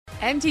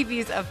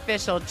MTV's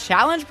official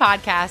Challenge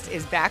podcast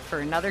is back for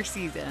another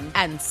season.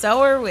 And so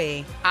are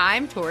we.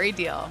 I'm Tori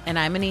Deal. And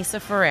I'm Anissa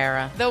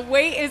Ferreira. The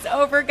wait is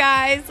over,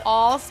 guys.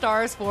 All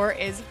Stars 4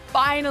 is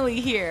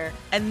finally here.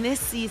 And this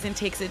season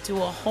takes it to a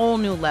whole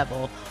new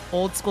level.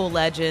 Old school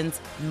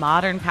legends,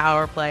 modern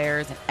power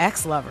players, and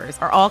ex-lovers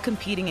are all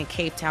competing in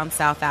Cape Town,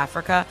 South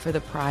Africa for the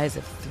prize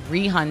of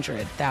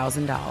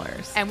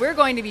 $300,000. And we're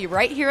going to be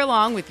right here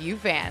along with you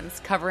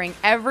fans, covering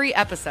every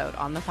episode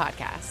on the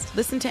podcast.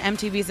 Listen to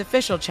MTV's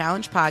official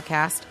Challenge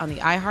podcast on the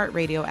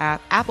iHeartRadio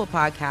app, Apple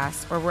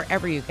Podcasts, or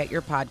wherever you get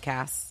your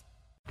podcasts.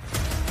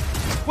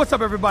 What's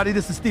up, everybody?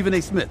 This is Stephen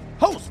A. Smith,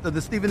 host of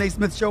the Stephen A.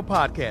 Smith Show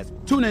podcast.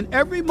 Tune in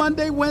every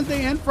Monday,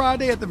 Wednesday, and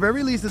Friday at the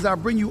very least as I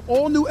bring you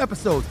all new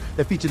episodes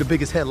that feature the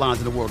biggest headlines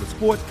in the world of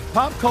sports,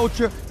 pop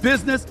culture,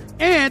 business,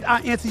 and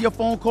I answer your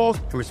phone calls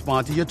and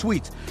respond to your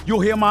tweets. You'll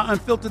hear my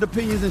unfiltered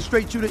opinions and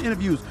straight-shooter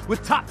interviews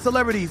with top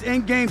celebrities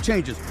and game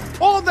changers.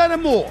 All that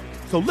and more.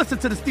 So listen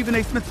to the Stephen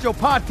A. Smith Show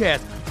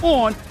podcast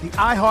on the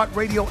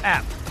iHeartRadio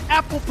app,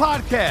 Apple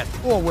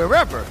Podcasts, or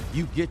wherever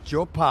you get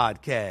your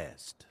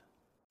podcast.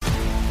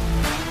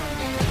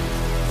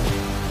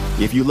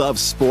 If you love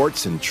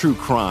sports and true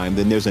crime,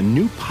 then there's a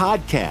new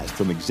podcast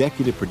from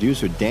executive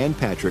producer Dan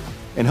Patrick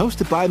and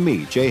hosted by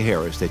me, Jay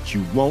Harris, that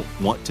you won't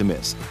want to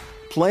miss.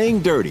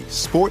 Playing Dirty: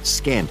 Sports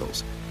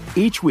Scandals.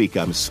 Each week,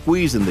 I'm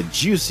squeezing the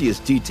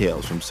juiciest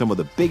details from some of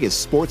the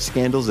biggest sports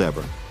scandals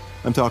ever.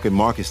 I'm talking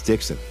Marcus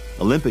Dixon,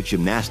 Olympic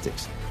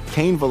gymnastics,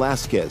 Cain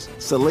Velasquez,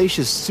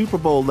 salacious Super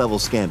Bowl-level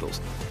scandals.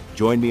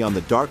 Join me on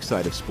the dark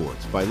side of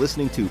sports by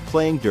listening to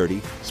Playing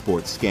Dirty: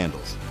 Sports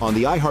Scandals on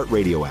the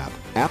iHeartRadio app,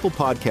 Apple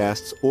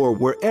Podcasts, or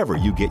wherever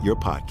you get your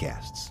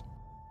podcasts.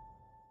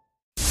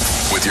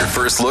 With your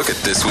first look at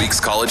this week's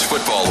college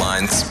football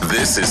lines,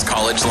 this is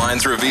College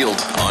Lines Revealed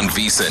on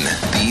VSiN,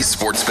 the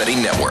sports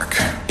betting network.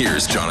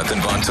 Here's Jonathan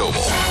Von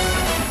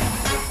Tobel.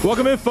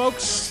 Welcome in,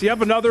 folks.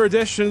 Yep, another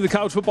edition of the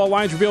College Football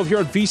Lines Revealed here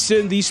on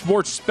VSiN, the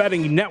sports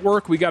betting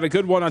network. We got a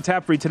good one on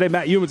tap for you today.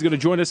 Matt Ewan's going to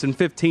join us in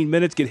 15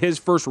 minutes, get his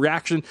first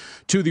reaction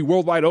to the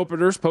worldwide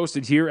openers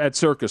posted here at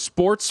Circa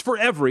Sports. For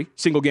every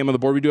single game on the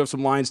board, we do have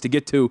some lines to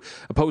get to,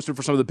 posted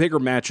for some of the bigger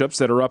matchups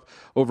that are up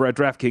over at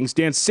DraftKings.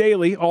 Dan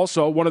Saley,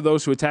 also one of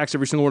those who attacks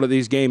every single one of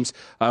these games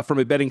from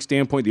a betting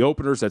standpoint, the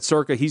openers at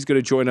Circa. He's going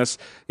to join us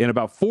in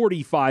about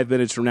 45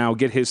 minutes from now,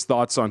 get his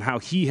thoughts on how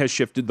he has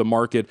shifted the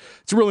market.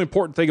 It's a really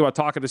important thing about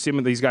talking to some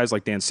of these guys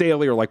like Dan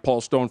Saley or like Paul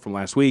Stone from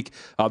last week.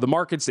 The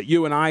markets that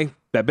you and I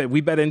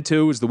we bet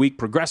into as the week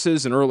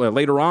progresses and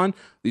later on,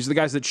 these are the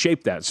guys that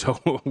shape that.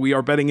 So we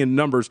are betting in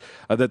numbers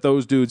that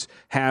those dudes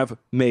have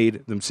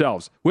made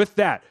themselves. With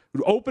that,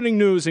 opening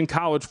news in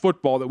college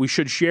football that we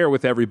should share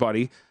with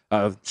everybody.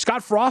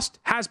 Scott Frost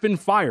has been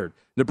fired.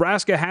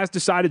 Nebraska has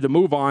decided to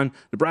move on.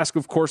 Nebraska,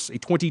 of course, a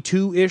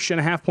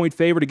 22-ish.5 point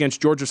favorite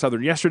against Georgia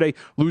Southern yesterday,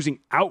 losing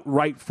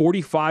outright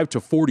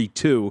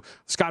 45-42.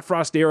 Scott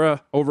Frost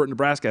era over at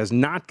Nebraska has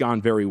not gone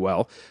very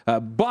well,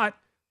 but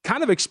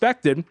kind of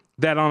expected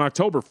that on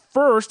October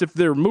 1st, if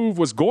their move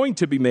was going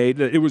to be made,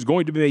 it was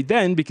going to be made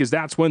then because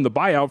that's when the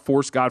buyout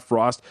for Scott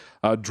Frost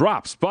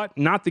drops. But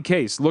not the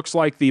case. Looks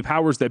like the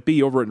powers that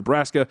be over at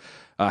Nebraska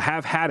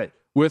have had it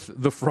with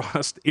the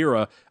Frost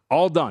era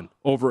all done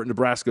over at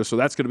Nebraska. So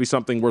that's going to be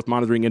something worth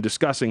monitoring and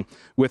discussing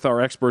with our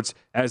experts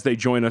as they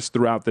join us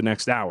throughout the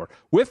next hour.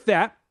 With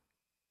that,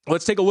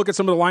 let's take a look at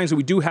some of the lines that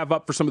we do have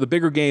up for some of the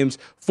bigger games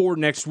for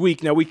next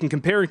week. Now, we can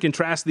compare and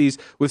contrast these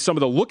with some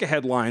of the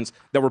look-ahead lines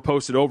that were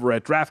posted over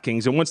at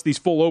DraftKings. And once these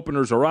full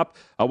openers are up,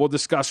 we'll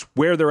discuss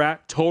where they're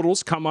at.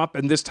 Totals come up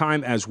in this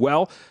time as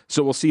well.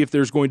 So we'll see if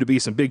there's going to be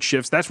some big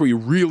shifts. That's where you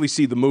really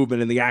see the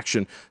movement in the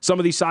action. Some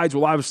of these sides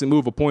will obviously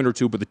move a point or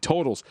two, but the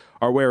totals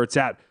are where it's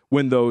at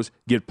when those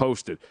get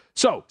posted.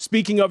 So,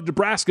 speaking of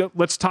Nebraska,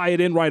 let's tie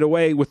it in right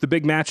away with the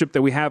big matchup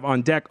that we have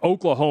on deck.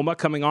 Oklahoma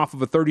coming off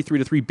of a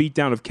 33-3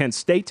 beatdown of Kent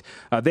State.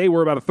 They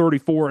were about a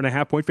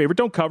 34.5 point favorite.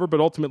 Don't cover, but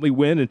ultimately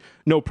win, and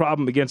no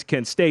problem against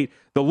Kent State.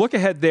 The look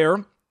ahead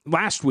there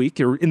last week,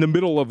 or in the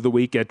middle of the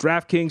week at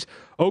DraftKings,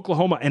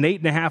 Oklahoma, an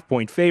 8.5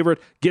 point favorite,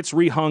 gets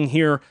rehung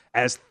here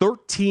as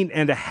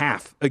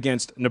 13.5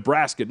 against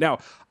Nebraska. Now,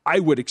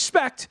 I would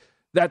expect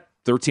that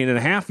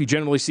 13.5, you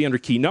generally see under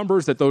key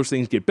numbers that those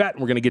things get bet,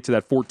 and we're going to get to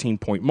that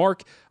 14-point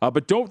mark.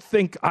 But don't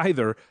think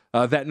either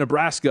that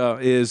Nebraska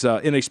is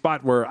in a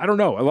spot where, I don't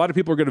know, a lot of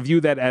people are going to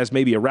view that as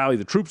maybe a rally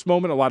the troops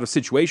moment. A lot of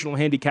situational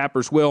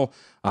handicappers will.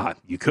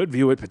 You could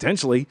view it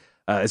potentially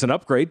as an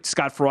upgrade.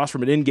 Scott Frost,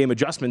 from an in-game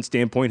adjustment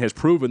standpoint, has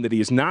proven that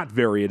he is not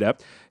very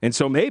adept. And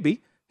so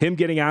maybe him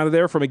getting out of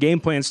there from a game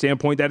plan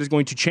standpoint, that is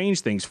going to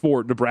change things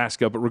for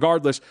Nebraska. But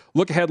regardless,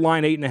 look ahead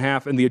line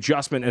 8.5 and the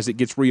adjustment as it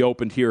gets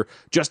reopened here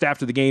just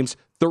after the game's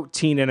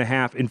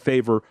 13.5 in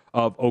favor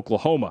of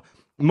Oklahoma.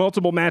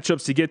 Multiple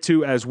matchups to get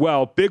to as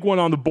well. Big one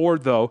on the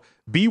board, though,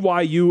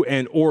 BYU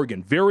and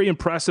Oregon. Very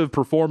impressive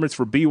performance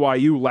for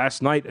BYU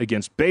last night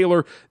against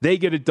Baylor. They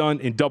get it done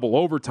in double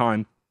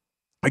overtime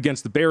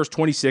against the Bears,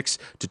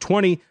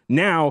 26-20.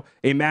 Now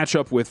a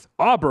matchup with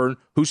Auburn,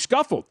 who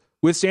scuffled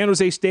with San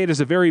Jose State as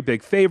a very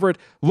big favorite.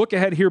 Look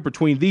ahead here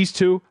between these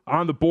two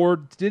on the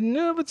board.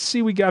 Let's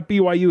see, we got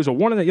BYU as a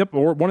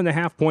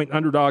 1.5 point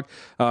underdog,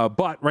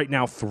 but right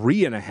now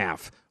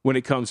 3.5 when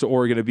it comes to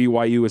Oregon and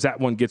BYU as that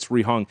one gets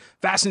rehung.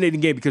 Fascinating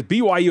game because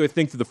BYU, I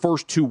think, through the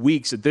first 2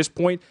 weeks at this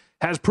point,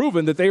 has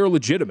proven that they are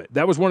legitimate.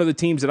 That was one of the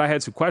teams that I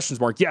had some questions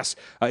mark. Yes,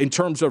 in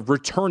terms of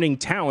returning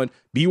talent,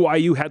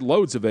 BYU had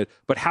loads of it,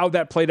 but how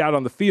that played out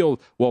on the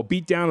field, well,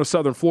 beat down to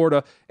Southern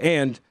Florida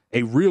and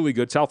a really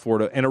good South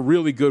Florida and a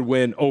really good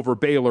win over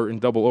Baylor in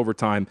double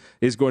overtime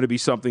is going to be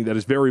something that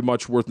is very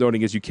much worth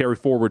noting as you carry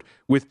forward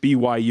with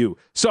BYU.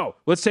 So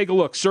let's take a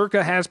look.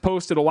 Circa has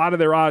posted a lot of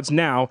their odds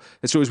now.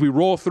 And so as we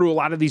roll through a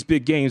lot of these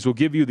big games, we'll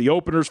give you the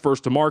openers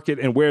first to market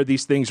and where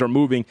these things are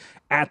moving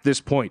at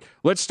this point.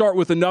 Let's start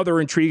with another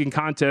intriguing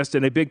contest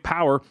and a big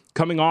power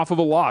coming off of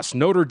a loss.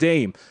 Notre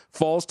Dame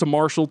falls to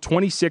Marshall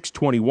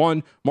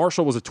 26-21.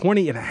 Marshall was a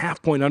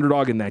 20.5 point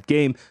underdog in that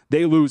game.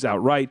 They lose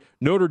outright.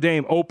 Notre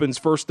Dame opens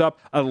first up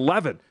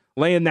 11,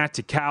 laying that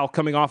to Cal,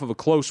 coming off of a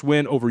close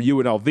win over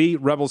UNLV.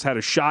 Rebels had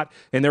a shot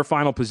in their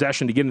final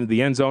possession to get into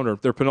the end zone, or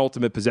their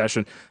penultimate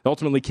possession. They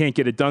ultimately can't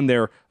get it done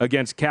there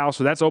against Cal,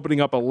 so that's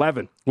opening up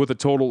 11 with a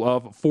total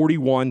of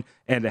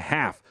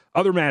 41.5.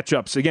 Other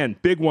matchups, again,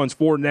 big ones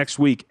for next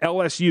week.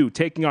 LSU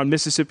taking on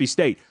Mississippi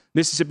State.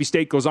 Mississippi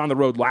State goes on the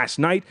road last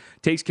night,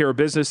 takes care of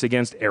business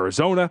against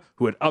Arizona,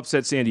 who had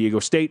upset San Diego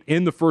State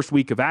in the first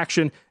week of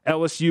action.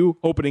 LSU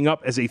opening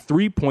up as a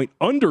 3-point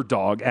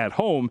underdog at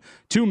home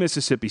to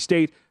Mississippi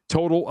State,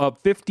 total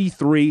of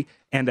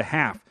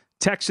 53.5.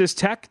 Texas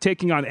Tech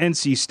taking on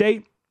NC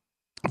State.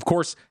 Of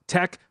course,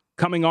 Tech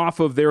coming off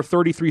of their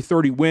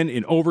 33-30 win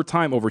in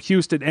overtime over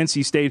Houston.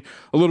 NC State,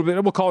 a little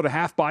bit, we'll call it a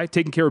half bye,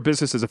 taking care of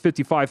business as a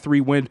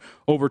 55-3 win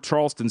over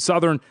Charleston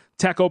Southern.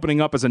 Tech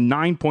opening up as a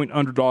 9-point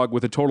underdog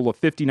with a total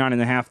of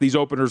 59.5. These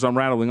openers I'm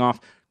rattling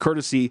off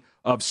courtesy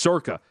of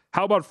Circa.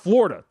 How about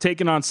Florida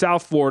taking on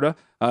South Florida?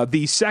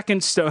 The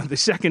second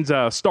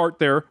start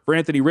there for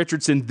Anthony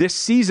Richardson this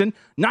season,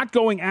 not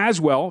going as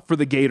well for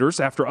the Gators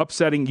after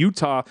upsetting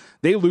Utah.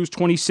 They lose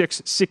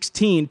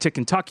 26-16 to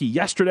Kentucky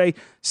yesterday.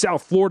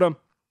 South Florida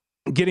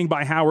getting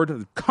by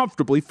Howard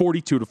comfortably,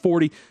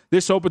 42-40.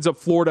 This opens up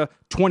Florida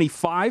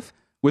 25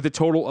 with a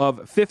total of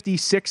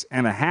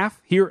 56.5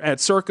 here at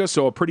Circa,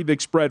 so a pretty big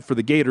spread for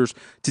the Gators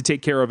to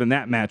take care of in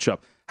that matchup.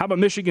 How about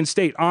Michigan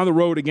State on the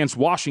road against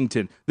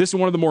Washington? This is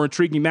one of the more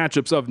intriguing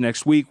matchups of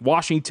next week.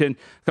 Washington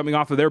coming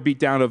off of their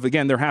beatdown of,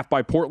 again, their half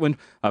by Portland,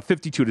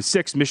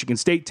 52-6. Michigan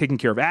State taking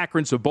care of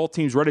Akron, so both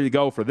teams ready to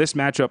go for this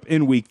matchup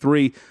in Week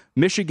 3.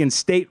 Michigan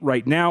State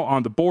right now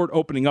on the board,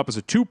 opening up as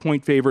a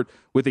 2-point favorite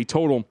with a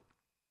total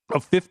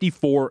of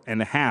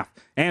 54.5.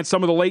 And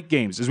some of the late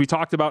games, as we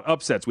talked about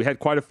upsets, we had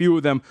quite a few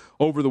of them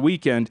over the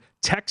weekend.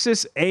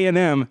 Texas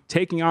A&M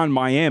taking on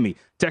Miami.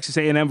 Texas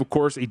A&M, of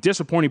course, a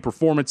disappointing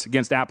performance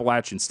against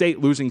Appalachian State,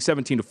 losing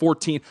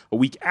 17-14 a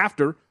week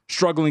after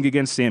struggling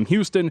against Sam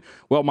Houston.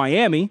 Well,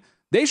 Miami,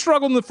 they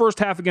struggled in the first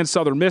half against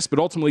Southern Miss, but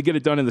ultimately get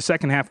it done in the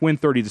second half, win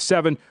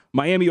 30-7.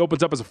 Miami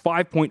opens up as a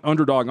 5-point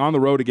underdog on the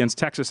road against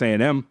Texas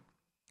A&M.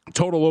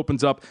 Total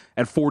opens up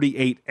at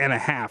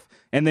 48.5.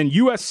 And then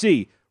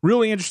USC,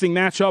 really interesting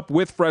matchup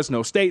with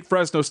Fresno State.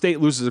 Fresno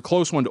State loses a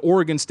close one to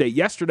Oregon State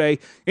yesterday.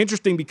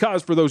 Interesting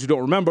because, for those who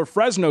don't remember,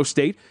 Fresno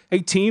State, a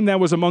team that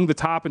was among the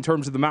top in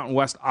terms of the Mountain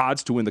West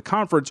odds to win the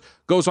conference,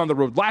 goes on the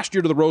road last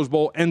year to the Rose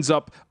Bowl, ends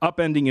up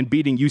upending and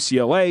beating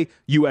UCLA.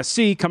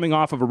 USC coming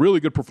off of a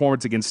really good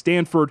performance against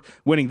Stanford,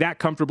 winning that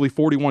comfortably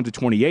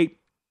 41-28.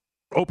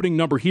 Opening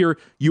number here,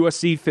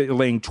 USC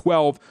laying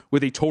 12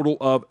 with a total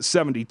of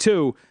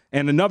 72.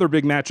 And another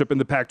big matchup in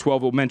the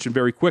Pac-12 we'll mention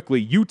very quickly,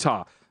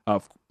 Utah.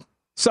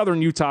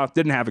 Southern Utah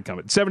didn't have it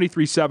coming.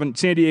 73-7.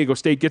 San Diego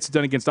State gets it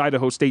done against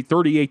Idaho State,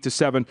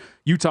 38-7.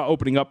 Utah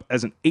opening up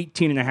as an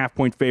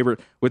 18.5-point favorite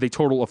with a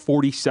total of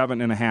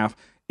 47.5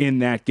 in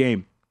that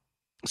game.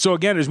 So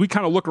again, as we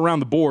kind of look around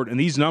the board and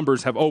these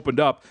numbers have opened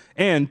up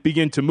and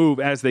begin to move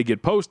as they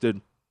get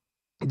posted,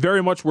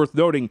 very much worth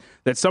noting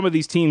that some of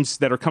these teams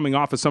that are coming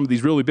off of some of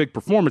these really big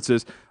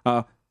performances,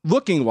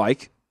 looking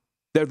like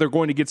that they're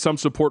going to get some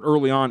support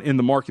early on in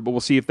the market, but we'll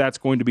see if that's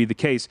going to be the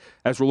case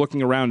as we're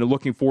looking around and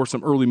looking for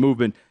some early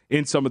movement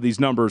in some of these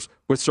numbers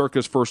with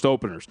Circa's first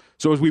openers.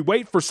 So as we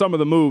wait for some of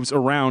the moves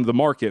around the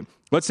market,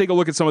 let's take a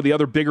look at some of the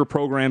other bigger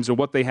programs and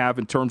what they have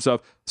in terms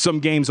of some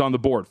games on the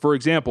board. For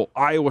example,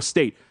 Iowa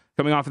State,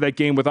 coming off of that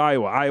game with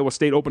Iowa. Iowa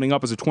State opening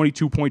up as a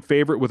 22-point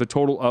favorite with a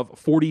total of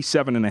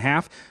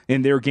 47.5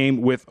 in their game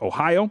with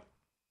Ohio.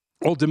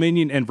 Old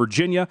Dominion and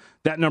Virginia,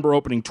 that number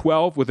opening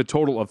 12 with a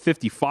total of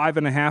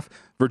 55.5.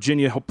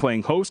 Virginia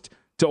playing host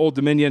to Old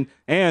Dominion.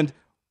 And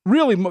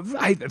really,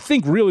 I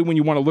think really when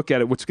you want to look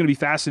at it, what's going to be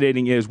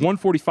fascinating is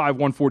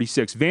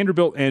 145-146.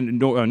 Vanderbilt and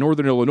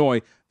Northern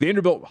Illinois.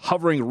 Vanderbilt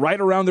hovering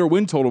right around their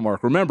win total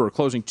mark. Remember,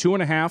 closing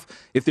 2.5.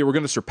 If they were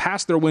going to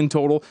surpass their win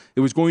total, it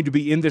was going to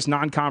be in this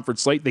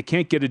non-conference slate. They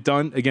can't get it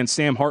done against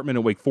Sam Hartman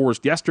and Wake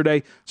Forest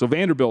yesterday. So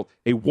Vanderbilt,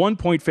 a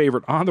 1-point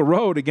favorite on the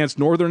road against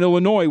Northern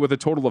Illinois with a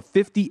total of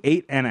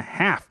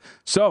 58.5.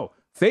 So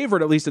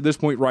favorite, at least at this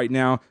point right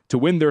now, to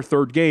win their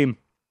third game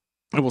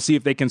And we'll see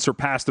if they can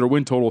surpass their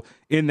win total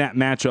in that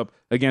matchup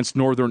against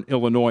Northern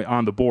Illinois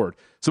on the board.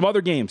 Some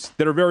other games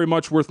that are very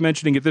much worth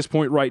mentioning at this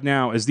point right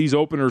now as these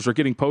openers are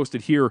getting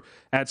posted here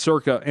at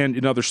Circa and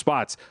in other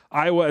spots.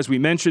 Iowa, as we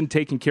mentioned,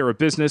 taking care of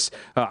business.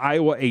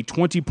 Iowa, a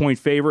 20-point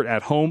favorite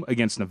at home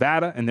against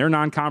Nevada, and their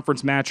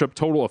non-conference matchup,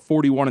 total of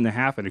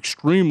 41.5, an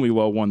extremely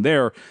low one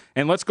there.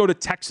 And let's go to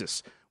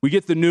Texas. We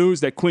get the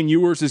news that Quinn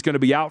Ewers is going to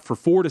be out for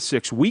 4 to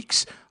 6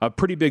 weeks. A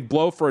pretty big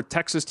blow for a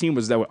Texas team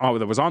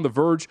that was on the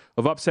verge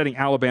of upsetting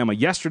Alabama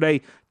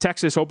yesterday.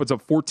 Texas opens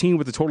up 14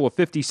 with a total of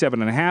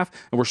 57.5,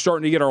 and we're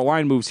starting to get our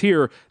line moves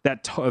here.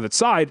 That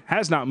side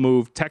has not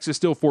moved. Texas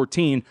still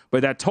 14,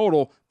 but that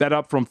total, that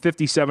up from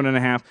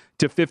 57.5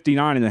 to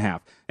 59.5.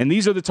 And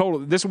these are the total.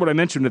 This is what I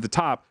mentioned at the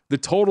top. The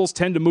totals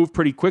tend to move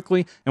pretty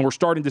quickly, and we're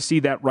starting to see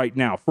that right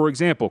now. For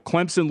example,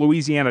 Clemson,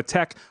 Louisiana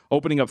Tech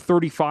opening up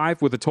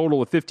 35 with a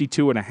total of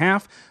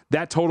 52.5.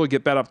 That total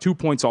get bet up 2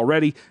 points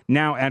already,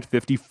 now at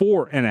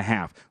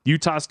 54.5.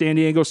 Utah, San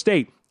Diego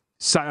State,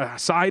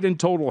 side and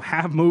total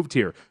have moved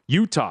here.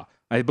 Utah,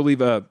 I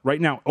believe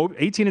right now,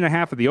 18.5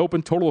 at the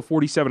open, total of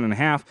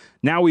 47.5.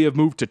 Now we have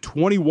moved to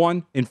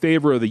 21 in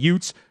favor of the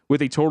Utes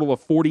with a total of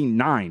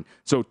 49.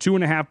 So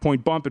 2.5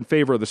 point bump in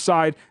favor of the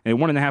side and a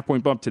 1.5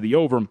 point bump to the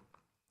over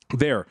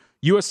there.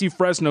 USC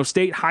Fresno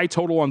State, high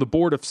total on the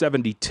board of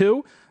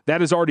 72.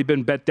 That has already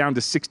been bet down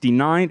to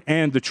 69,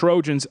 and the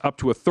Trojans up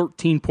to a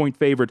 13-point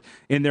favorite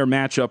in their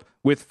matchup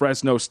with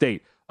Fresno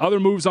State. Other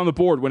moves on the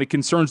board when it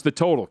concerns the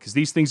total, because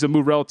these things have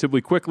moved relatively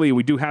quickly, and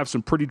we do have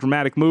some pretty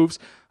dramatic moves.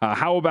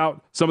 How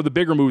about some of the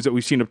bigger moves that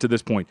we've seen up to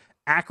this point?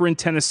 Akron,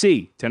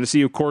 Tennessee.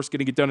 Tennessee, of course,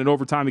 getting it done in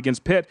overtime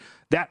against Pitt.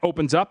 That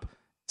opens up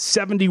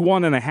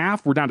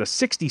 71.5. We're down to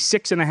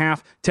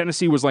 66.5.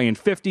 Tennessee was laying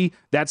 50.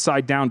 That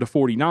side down to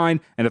 49.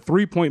 And a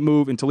 3-point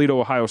move in Toledo,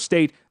 Ohio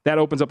State. That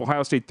opens up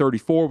Ohio State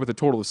 34 with a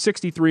total of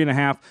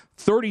 63.5.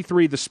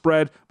 33 the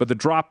spread, but the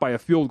drop by a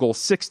field goal,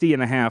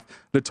 60.5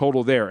 the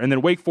total there. And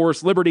then Wake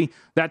Forest, Liberty.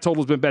 That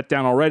total's been bet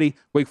down already.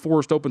 Wake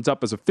Forest opens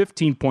up as a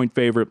 15-point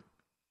favorite.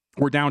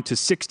 We're down to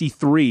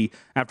 63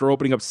 after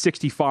opening up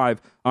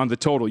 65 on the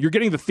total. You're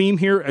getting the theme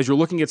here as you're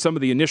looking at some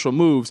of the initial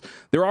moves.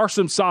 There are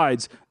some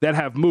sides that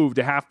have moved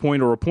a half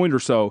point or a point or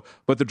so,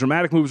 but the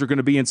dramatic moves are going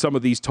to be in some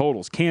of these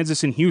totals.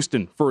 Kansas and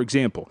Houston, for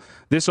example.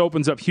 This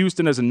opens up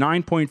Houston as a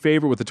 9-point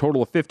favorite with a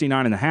total of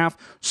 59.5.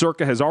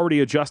 Circa has already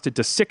adjusted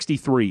to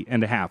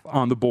 63.5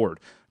 on the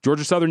board.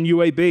 Georgia Southern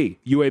UAB.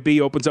 UAB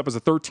opens up as a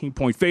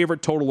 13-point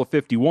favorite, total of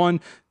 51.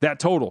 That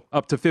total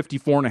up to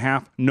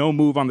 54.5. No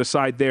move on the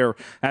side there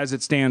as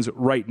it stands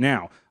right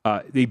now.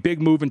 The big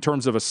move in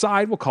terms of a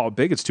side, we'll call it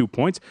big, it's 2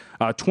 points.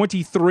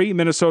 23,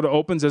 Minnesota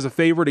opens as a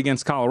favorite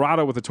against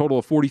Colorado with a total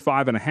of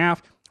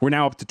 45.5. We're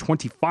now up to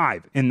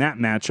 25 in that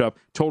matchup.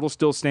 Total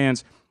still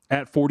stands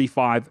at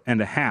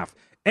 45.5.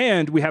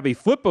 And we have a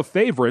flip of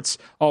favorites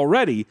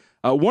already.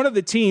 One of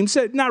the teams,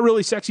 not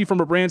really sexy from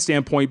a brand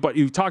standpoint, but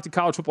you talk to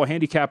college football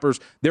handicappers,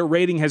 their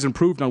rating has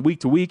improved on week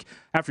to week.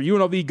 After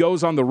UNLV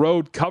goes on the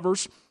road,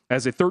 covers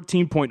as a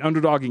 13-point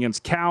underdog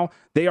against Cal,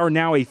 they are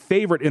now a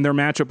favorite in their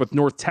matchup with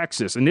North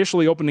Texas.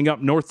 Initially opening up,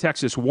 North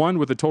Texas won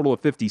with a total of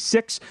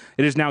 56.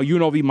 It is now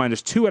UNLV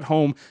 -2 at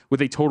home with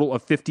a total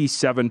of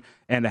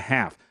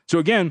 57.5. So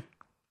again,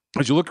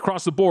 as you look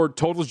across the board,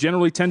 totals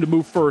generally tend to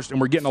move first, and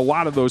we're getting a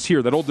lot of those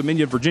here. That Old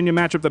Dominion-Virginia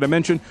matchup that I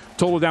mentioned,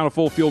 total down a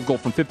full field goal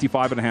from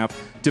 55.5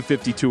 to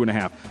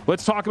 52.5.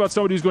 Let's talk about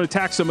somebody who's going to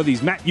attack some of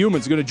these. Matt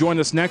Human's going to join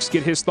us next,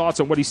 get his thoughts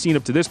on what he's seen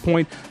up to this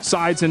point,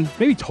 sides and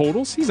maybe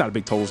totals. He's not a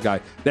big totals guy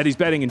that he's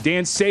betting. And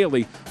Dan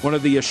Saley, one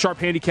of the sharp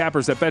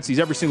handicappers that bets these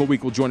every single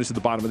week, will join us at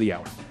the bottom of the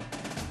hour.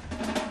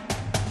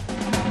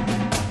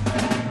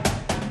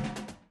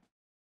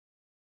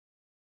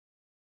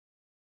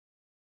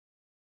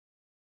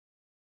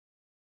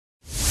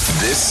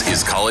 This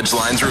is College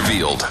Lines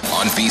Revealed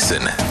on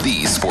VSiN,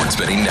 the Sports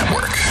Betting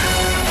Network.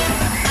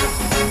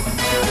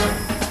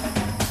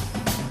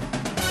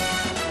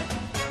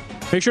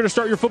 Make sure to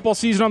start your football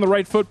season on the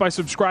right foot by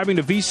subscribing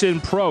to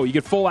VSiN Pro. You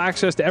get full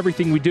access to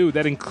everything we do.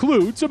 That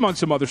includes, among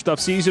some other stuff,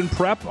 season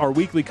prep, our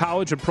weekly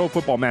college and pro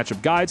football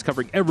matchup guides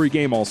covering every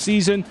game all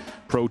season,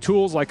 pro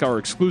tools like our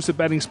exclusive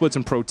betting splits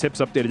and pro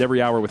tips updated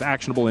every hour with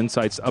actionable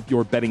insights to up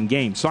your betting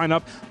game. Sign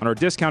up on our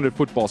discounted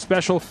football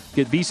special.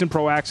 Get VSiN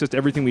Pro access to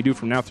everything we do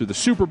from now through the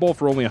Super Bowl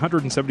for only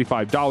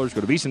 $175.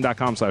 Go to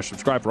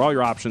VSiN.com/subscribe for all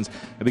your options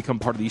and become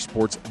part of the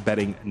Sports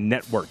Betting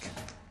Network.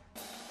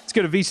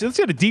 Let's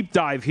get a deep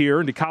dive here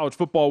into college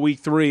football week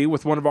 3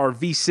 with one of our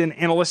VSiN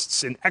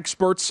analysts and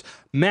experts,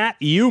 Matt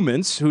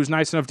Humans, who's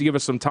nice enough to give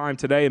us some time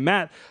today. And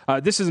Matt,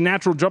 this is a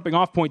natural jumping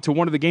off point to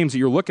one of the games that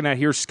you're looking at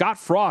here. Scott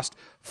Frost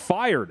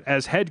fired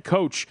as head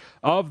coach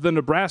of the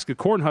Nebraska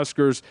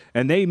Cornhuskers,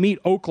 and they meet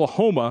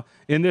Oklahoma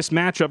in this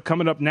matchup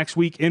coming up next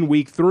week in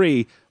week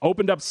 3.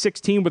 Opened up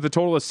 16 with a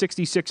total of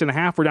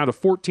 66.5. We're down to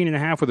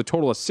 14.5 with a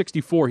total of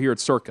 64 here at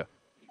Circa.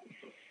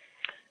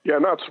 Yeah,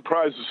 not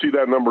surprised to see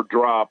that number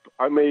drop.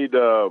 I made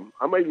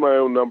my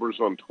own numbers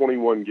on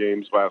 21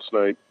 games last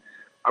night.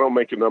 I don't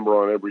make a number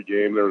on every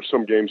game. There are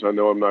some games I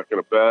know I'm not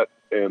going to bet,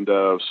 and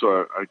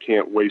so I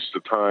can't waste the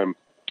time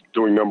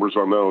doing numbers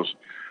on those.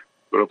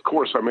 But, of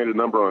course, I made a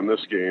number on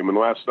this game. And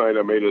last night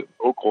I made it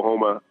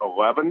Oklahoma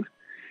 11.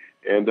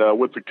 And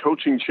with the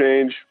coaching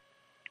change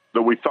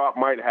that we thought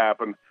might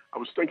happen, I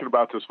was thinking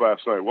about this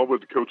last night. What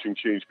would the coaching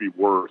change be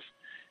worth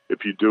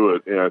if you do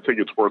it? And I think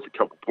it's worth a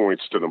couple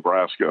points to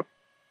Nebraska.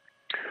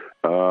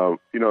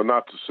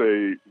 Not to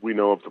say we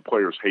know if the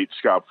players hate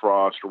Scott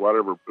Frost or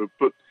whatever,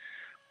 but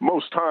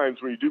most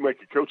times when you do make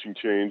a coaching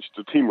change,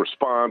 the team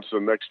responds,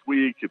 and next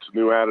week it's a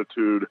new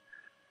attitude.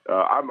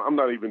 I'm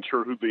not even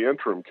sure who the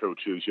interim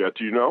coach is yet.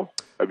 Do you know?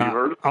 Have you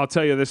heard? I'll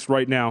tell you this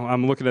right now.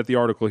 I'm looking at the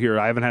article here.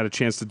 I haven't had a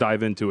chance to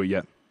dive into it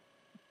yet.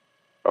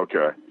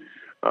 Okay.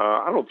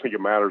 I don't think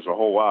it matters a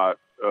whole lot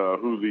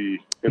who the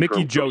interim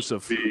Mickey coach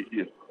Joseph.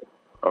 be.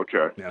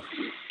 Okay. Yeah.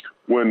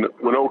 When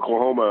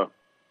Oklahoma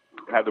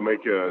had to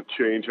make a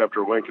change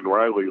after Lincoln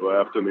Riley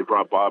left and they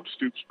brought Bob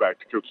Stoops back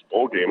to coach the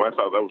bowl game, I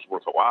thought that was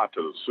worth a lot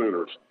to the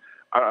Sooners.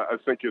 I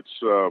think it's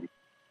not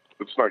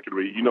going to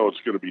be,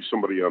 it's going to be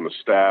somebody on the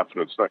staff,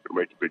 and it's not going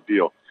to make a big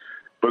deal.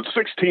 But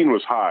 16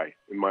 was high,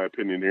 in my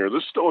opinion, here.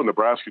 This is still a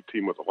Nebraska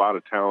team with a lot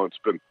of talent.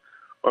 It's been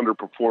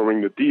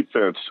underperforming. The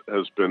defense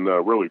has been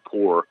really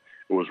poor.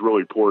 It was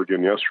really poor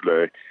again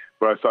yesterday.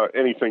 But I thought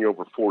anything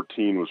over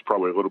 14 was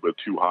probably a little bit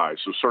too high.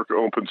 So Circa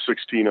opened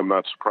 16. I'm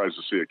not surprised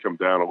to see it come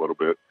down a little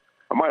bit.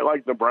 I might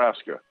like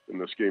Nebraska in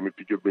this game if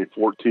you give me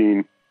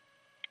 14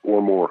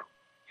 or more.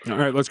 All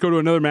right, let's go to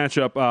another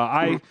matchup.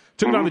 I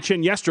took it on the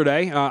chin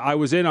yesterday. I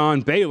was in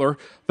on Baylor,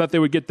 thought they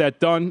would get that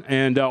done,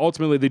 and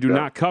ultimately they do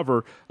not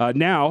cover.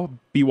 Now,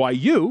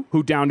 BYU,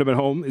 who downed them at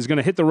home, is going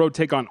to hit the road,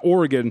 take on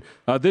Oregon.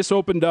 This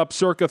opened up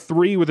circa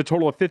 3 with a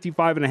total of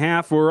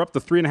 55.5. We're up to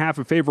 3.5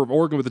 in favor of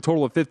Oregon with a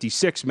total of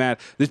 56, Matt.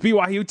 This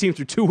BYU team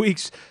through 2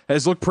 weeks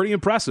has looked pretty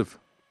impressive.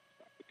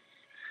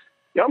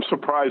 Yeah, I'm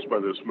surprised by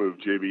this move,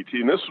 JVT.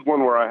 And this is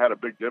one where I had a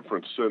big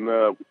difference.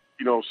 And,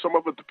 some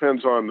of it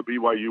depends on the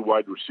BYU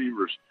wide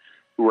receivers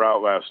who were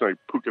out last night,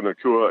 Puka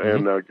Nacua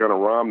and Gunnar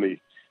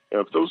Romney.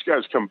 And if those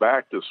guys come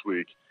back this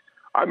week,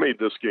 I made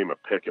this game a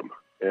pick'em.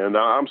 And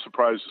I'm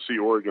surprised to see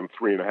Oregon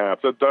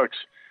 3.5.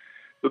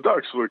 The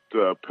Ducks looked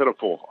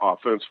pitiful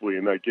offensively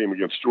in that game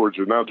against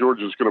Georgia. Now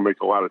Georgia's going to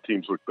make a lot of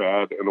teams look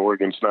bad, and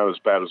Oregon's not as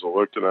bad as it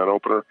looked in that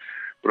opener.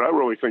 But I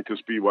really think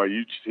this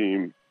BYU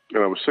team,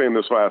 and I was saying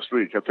this last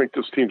week, I think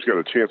this team's got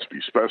a chance to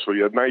be special.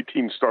 You had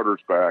 19 starters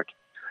back,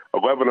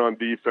 11 on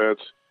defense.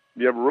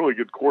 You have a really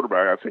good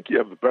quarterback. I think you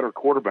have the better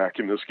quarterback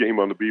in this game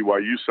on the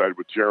BYU side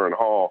with Jaron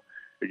Hall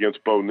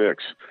against Bo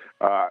Nix.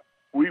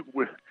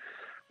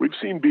 We've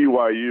seen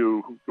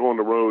BYU go on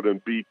the road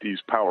and beat these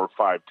Power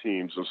 5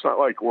 teams. It's not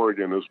like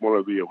Oregon is one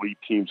of the elite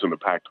teams in the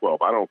Pac-12.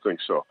 I don't think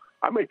so.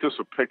 I make this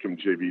a pick'em,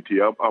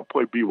 JVT. I'll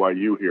play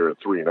BYU here at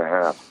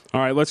 3.5.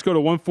 All right, let's go to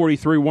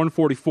 143,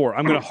 144.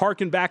 I'm going to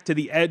harken back to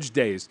the Edge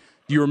days.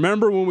 Do you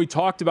remember when we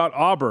talked about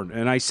Auburn?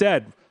 And I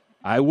said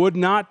I would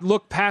not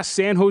look past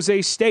San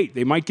Jose State.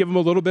 They might give them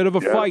a little bit of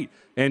a fight.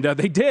 And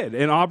they did.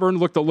 And Auburn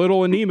looked a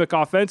little anemic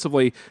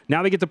offensively.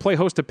 Now they get to play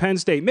host to Penn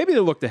State. Maybe they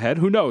looked ahead.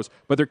 Who knows?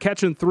 But they're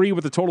catching 3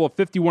 with a total of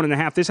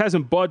 51.5. This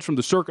hasn't budged from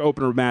the Circa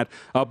opener, Matt.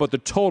 But the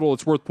total,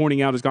 it's worth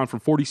pointing out, has gone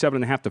from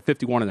 47.5 to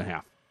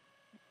 51.5.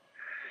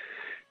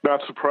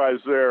 Not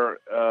surprised there.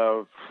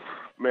 I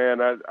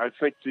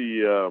think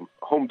the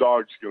home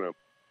dog's going to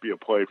be a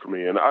play for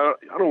me. And I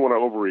don't want to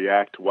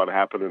overreact to what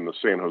happened in the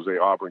San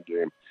Jose-Auburn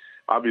game.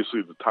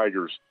 Obviously, the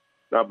Tigers,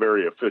 not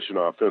very efficient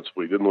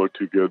offensively, didn't look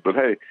too good. But,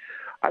 hey,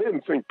 I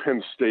didn't think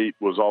Penn State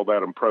was all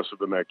that impressive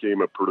in that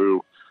game at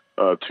Purdue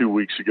 2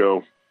 weeks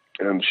ago.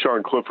 And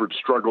Sean Clifford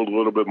struggled a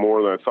little bit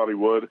more than I thought he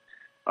would.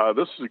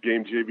 This is a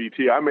game,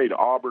 JVT. I made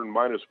Auburn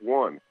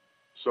 -1.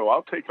 So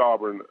I'll take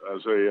Auburn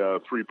as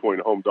a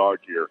 3-point home dog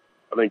here.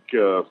 I think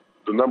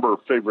the number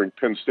favoring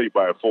Penn State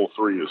by a full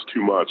 3 is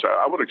too much.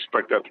 I would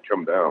expect that to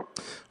come down.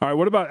 All right,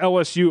 what about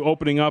LSU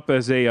opening up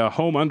as a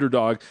home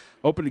underdog,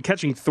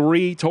 catching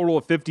 3, total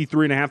of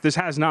 53.5? This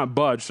has not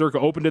budged. Circa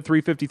opened at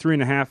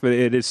 53.5.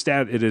 It is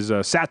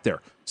sat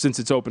there since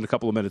it's opened a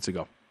couple of minutes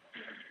ago.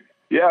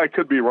 Yeah, I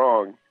could be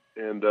wrong.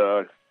 And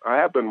I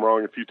have been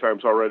wrong a few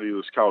times already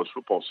this college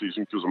football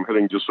season because I'm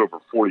hitting just over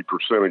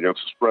 40%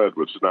 against the spread,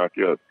 which is not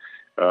good.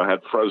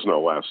 Had Fresno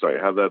last night.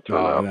 How'd that turn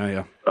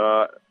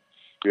out?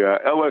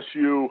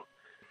 LSU.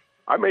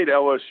 I made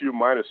LSU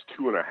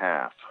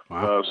 -2.5.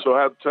 Wow.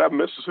 So to have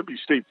Mississippi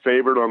State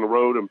favored on the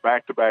road in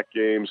back-to-back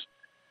games,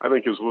 I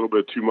think is a little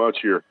bit too much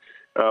here.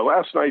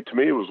 Last night, to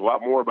me, it was a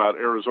lot more about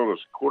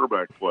Arizona's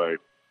quarterback play.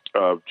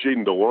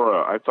 Jaden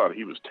DeLora, I thought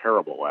he was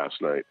terrible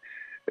last night.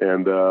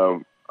 And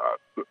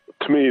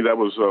to me, that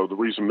was the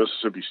reason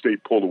Mississippi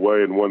State pulled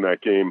away and won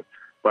that game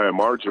by a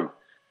margin.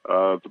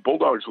 The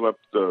Bulldogs left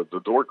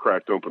the door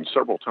cracked open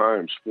several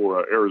times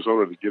for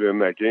Arizona to get in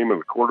that game,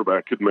 and the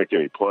quarterback couldn't make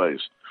any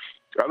plays.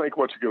 I think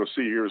what you're going to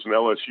see here is an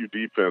LSU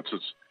defense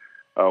that's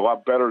a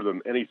lot better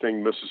than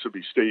anything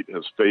Mississippi State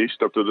has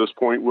faced up to this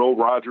point. Will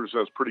Rogers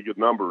has pretty good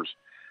numbers,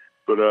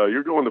 but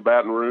you're going to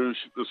Baton Rouge.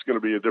 This is going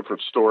to be a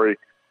different story.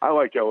 I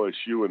like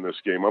LSU in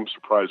this game. I'm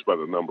surprised by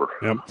the number.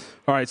 Yep.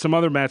 All right, some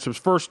other matchups.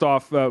 First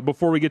off,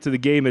 before we get to the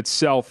game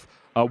itself,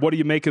 What do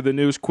you make of the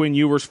news? Quinn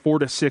Ewers, 4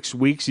 to 6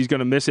 weeks. He's going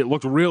to miss it.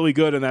 Looked really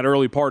good in that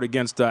early part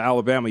against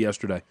Alabama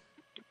yesterday.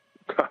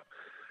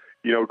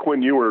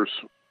 Quinn Ewers,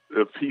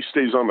 if he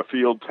stays on the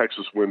field,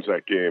 Texas wins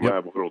that game. Yep. I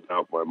have a little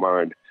doubt in my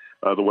mind.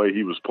 The way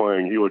he was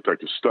playing, he looked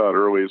like a stud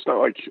early. It's not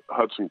like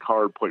Hudson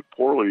Card played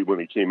poorly when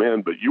he came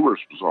in, but Ewers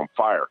was on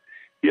fire.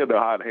 He had the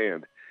hot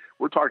hand.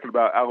 We're talking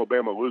about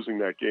Alabama losing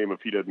that game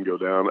if he didn't go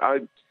down.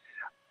 I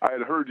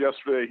had heard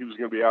yesterday he was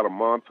going to be out a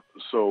month,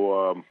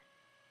 so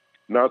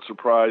not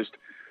surprised.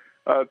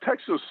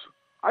 Texas,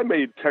 I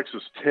made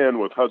Texas 10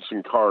 with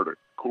Hudson Card at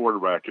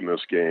quarterback in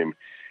this game.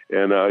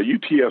 And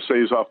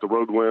UTSA's off the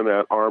road win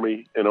at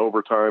Army in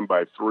overtime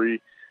by 3.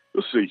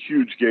 This is a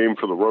huge game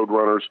for the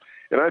Roadrunners.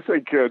 And I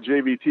think,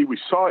 JVT, we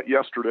saw it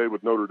yesterday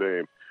with Notre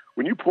Dame.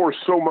 When you pour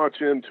so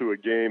much into a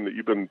game that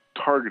you've been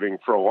targeting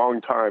for a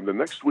long time, the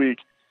next week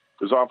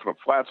is often a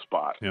flat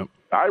spot. Yep.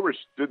 The Irish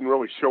didn't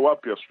really show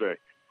up yesterday.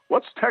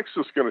 What's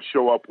Texas going to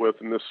show up with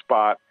in this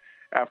spot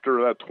after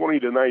that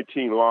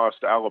 20-19 loss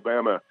to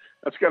Alabama?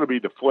 That's got to be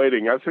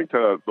deflating. I think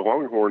the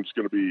Longhorns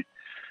going to be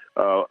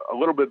a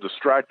little bit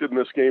distracted in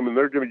this game, and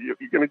you're going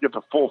to get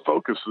the full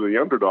focus of the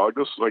underdog.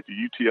 This is like the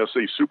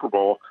UTSA Super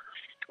Bowl.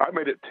 I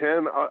made it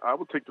 10. I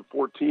would take the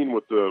 14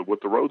 with the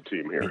road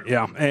team here.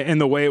 Yeah, and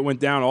the way it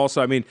went down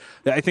also, I mean,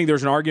 I think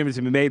there's an argument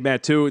to be made,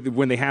 Matt, too,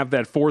 when they have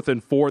that 4th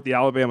and 4, the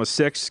Alabama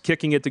 6,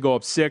 kicking it to go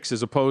up 6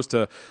 as opposed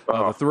to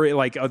the 3.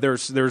 Like,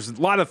 there's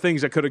a lot of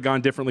things that could have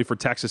gone differently for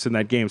Texas in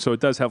that game, so it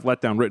does have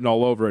letdown written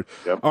all over it.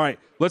 Yep. All right,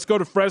 let's go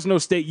to Fresno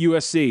State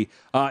USC.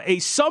 A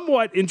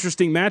somewhat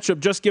interesting matchup,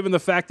 just given the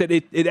fact that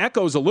it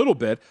echoes a little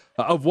bit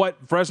of what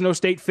Fresno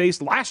State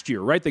faced last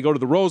year, right? They go to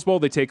the Rose Bowl,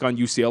 they take on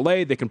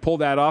UCLA, they can pull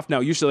that off. Now,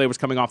 UCLA was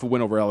coming off a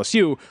win over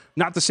LSU.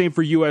 Not the same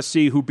for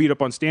USC, who beat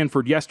up on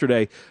Stanford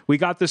yesterday. We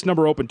got this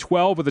number open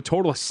 12 with a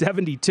total of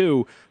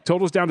 72.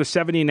 Total's down to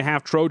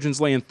 70.5. Trojans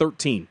laying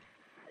 13.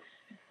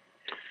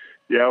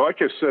 Yeah,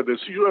 like I said, this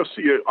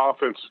USC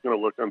offense is going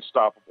to look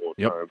unstoppable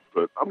at times,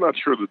 but I'm not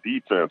sure the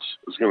defense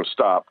is going to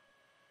stop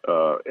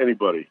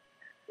anybody.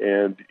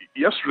 And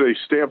yesterday,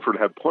 Stanford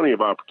had plenty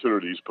of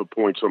opportunities to put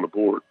points on the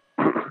board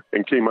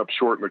and came up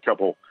short in a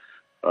couple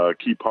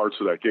key parts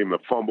of that game. The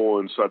fumble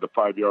inside the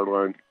 5-yard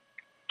line.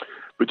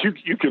 But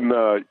you can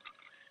run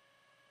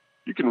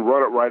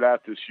it right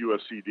at this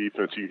USC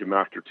defense. You can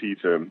knock your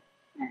teeth in.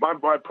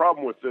 My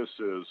problem with this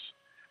is,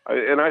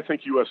 and I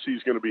think USC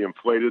is going to be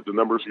inflated. The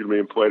numbers are going to be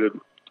inflated,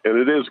 and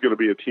it is going to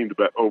be a team to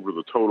bet over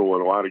the total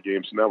in a lot of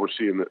games. Now we're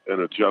seeing an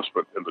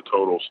adjustment in the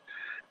totals.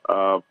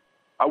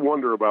 I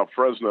wonder about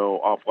Fresno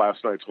off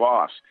last night's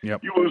loss.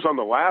 Yep. You lose on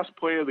the last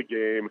play of the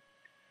game.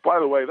 By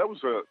the way, that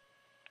was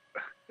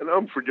an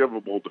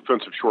unforgivable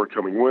defensive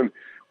shortcoming. When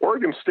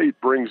Oregon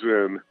State brings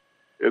in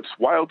its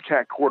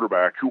Wildcat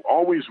quarterback who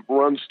always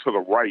runs to the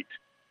right,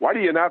 why do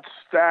you not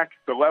stack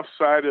the left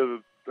side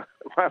of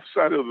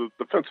the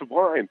defensive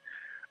line?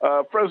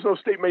 Fresno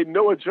State made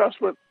no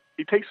adjustment.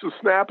 He takes the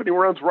snap and he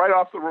runs right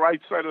off the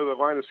right side of the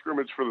line of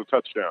scrimmage for the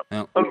touchdown.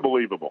 Yep.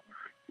 Unbelievable.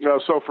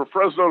 So for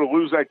Fresno to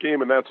lose that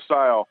game in that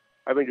style,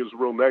 I think is a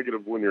real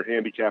negative when you're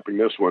handicapping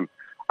this one.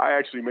 I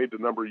actually made the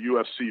number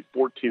USC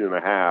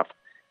 14.5,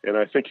 and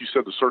I think you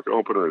said the circuit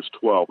opener is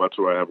 12. That's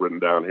what I have written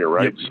down here,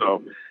 right? Yep.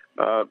 So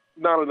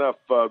not enough.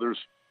 There's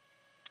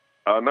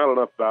not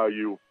enough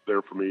value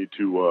there for me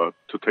to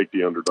take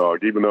the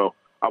underdog, even though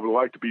I would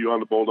like to be on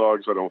the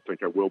Bulldogs. I don't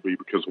think I will be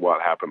because of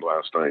what happened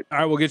last night. All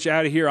right, we'll get you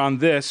out of here on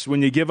this.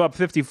 When you give up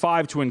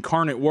 55 to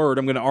Incarnate Word,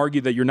 I'm going to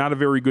argue that you're not a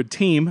very good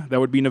team. That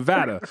would be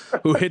Nevada,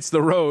 who hits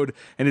the road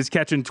and is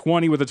catching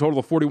 20 with a total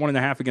of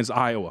 41.5 against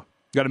Iowa.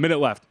 Got a minute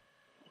left.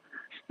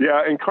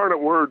 Yeah,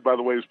 Incarnate Word, by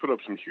the way, has put up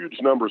some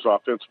huge numbers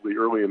offensively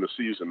early in the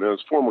season. And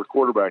his former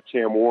quarterback,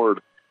 Cam Ward,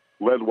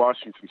 led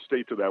Washington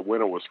State to that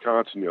win at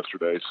Wisconsin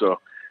yesterday. So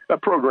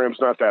that program's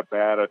not that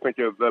bad. I think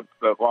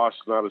that loss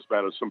is not as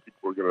bad as some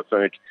people are going to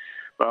think.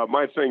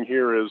 My thing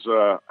here is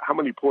how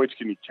many points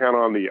can you count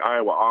on the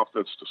Iowa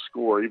offense to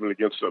score, even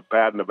against a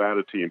bad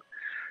Nevada team?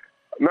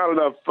 Not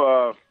enough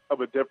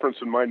of a difference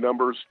in my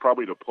numbers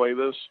probably to play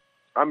this.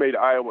 I made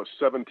Iowa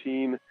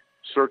 17.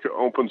 Circuit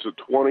opens at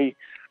 20.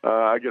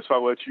 I guess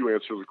I'll let you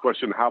answer the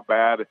question, how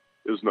bad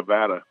is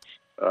Nevada?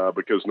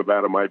 Because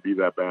Nevada might be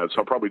that bad. So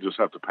I'll probably just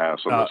have to pass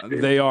on this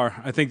game. They are.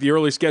 I think the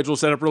early schedule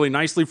set up really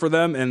nicely for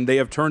them, and they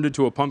have turned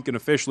into a pumpkin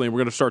officially, and we're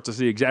going to start to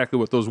see exactly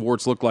what those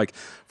warts look like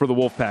for the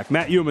Wolfpack.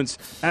 Matt Humans,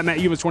 at Matt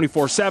Humans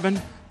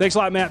 24/7. Thanks a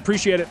lot, Matt.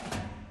 Appreciate it.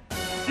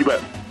 You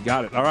bet.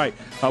 Got it. All right.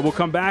 We'll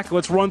come back.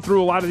 Let's run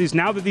through a lot of these.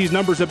 Now that these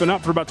numbers have been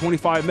up for about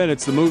 25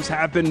 minutes, the moves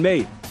have been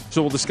made.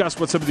 So we'll discuss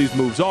what some of these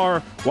moves are,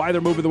 why they're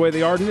moving the way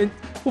they are, and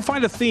we'll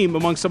find a theme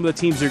among some of the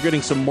teams that are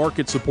getting some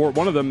market support.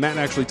 One of them Matt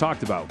actually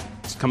talked about.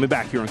 It's coming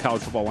back here on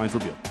College Football Lines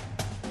Revealed.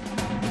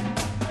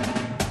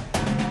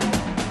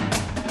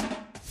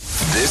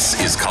 This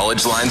is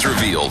College Lines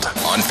Revealed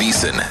on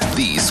VSiN,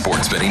 the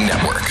Sports Betting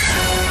Network.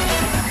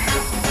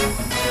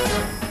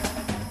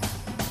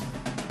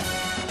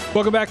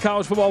 Welcome back,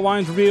 College Football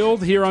Lines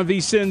Revealed here on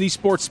VSiN, the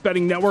Sports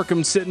Betting Network.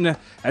 I'm sitting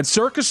at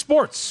Circus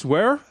Sports,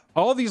 where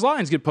all of these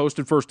lines get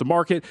posted first to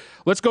market.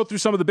 Let's go through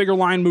some of the bigger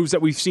line moves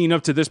that we've seen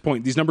up to this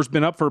point. These numbers have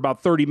been up for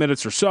about 30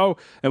 minutes or so,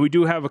 and we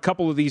do have a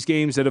couple of these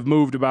games that have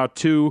moved about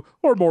 2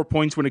 or more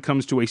points when it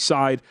comes to a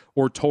side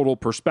or total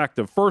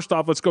perspective. First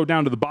off, let's go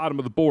down to the bottom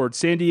of the board.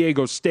 San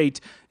Diego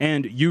State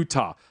and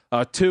Utah.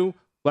 2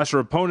 lesser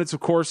opponents, of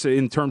course,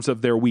 in terms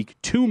of their Week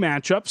 2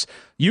 matchups.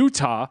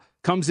 Utah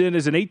comes in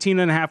as an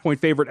 18.5-point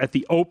favorite at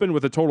the open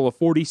with a total of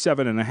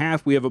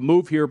 47.5. We have a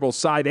move here, both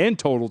side and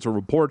total, to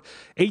report.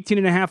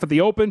 18.5 at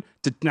the open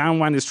to now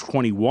minus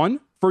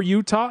 21 for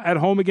Utah at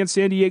home against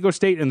San Diego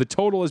State, and the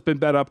total has been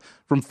bet up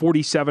from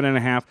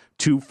 47.5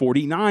 to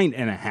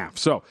 49.5.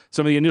 So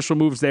some of the initial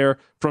moves there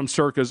from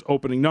Circa's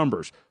opening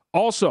numbers.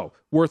 Also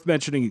worth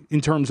mentioning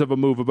in terms of a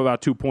move of about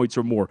 2 points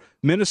or more,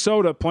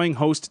 Minnesota playing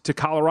host to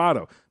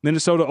Colorado.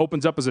 Minnesota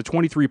opens up as a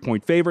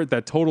 23-point favorite.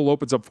 That total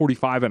opens up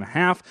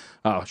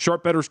 45.5.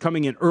 Sharp bettors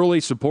coming in early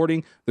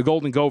supporting the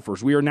Golden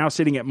Gophers. We are now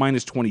sitting at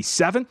minus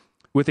 27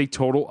 with a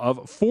total of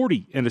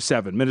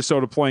 40.7.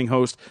 Minnesota playing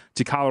host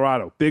to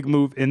Colorado. Big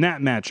move in that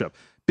matchup.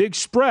 Big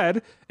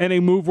spread and a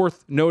move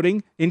worth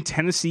noting in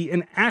Tennessee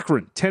and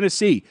Akron.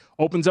 Tennessee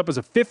opens up as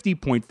a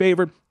 50-point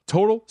favorite.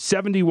 Total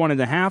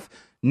 71.5.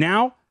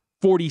 Now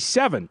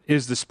 47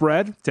 is the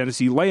spread.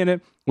 Tennessee laying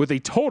it with a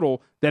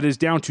total that is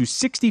down to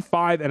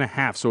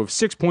 65.5. So a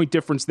 6-point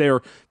difference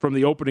there from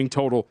the opening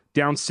total,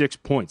 down 6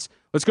 points.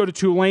 Let's go to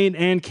Tulane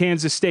and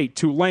Kansas State.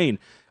 Tulane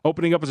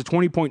opening up as a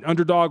 20-point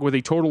underdog with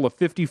a total of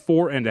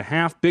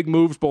 54.5. Big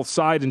moves both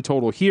side and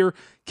total here.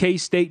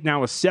 K-State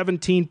now a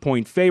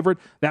 17-point favorite.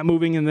 That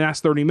moving in the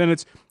last 30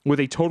 minutes with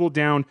a total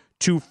down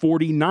to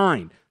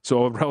 49.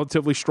 So a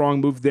relatively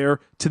strong move there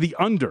to the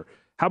under.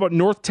 How about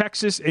North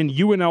Texas and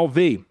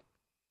UNLV?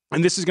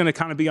 And this is going to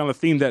kind of be on the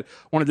theme that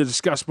I wanted to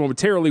discuss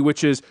momentarily,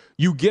 which is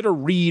you get a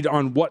read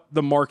on what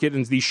the market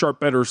and these sharp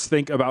bettors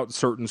think about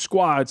certain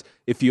squads.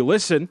 If you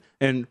listen,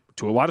 and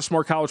to a lot of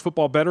smart college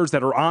football bettors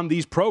that are on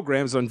these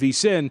programs on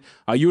VSiN,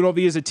 UNLV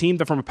is a team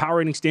that from a power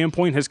rating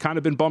standpoint has kind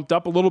of been bumped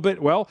up a little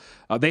bit. Well,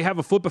 they have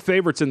a flip of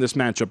favorites in this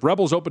matchup.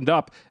 Rebels opened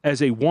up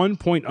as a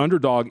 1-point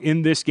underdog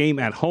in this game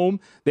at home.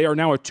 They are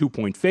now a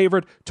 2-point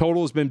favorite.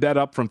 Total has been bet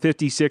up from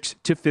 56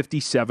 to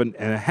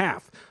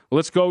 57.5.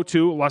 Let's go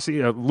to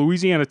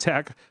Louisiana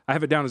Tech. I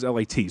have it down as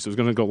LAT, so I was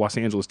going to go Los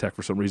Angeles Tech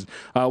for some reason.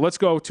 Let's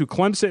go to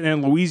Clemson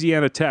and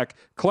Louisiana Tech.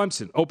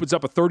 Clemson opens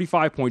up a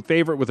 35-point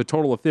favorite with a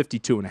total of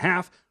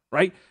 52.5.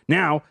 Right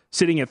now,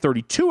 sitting at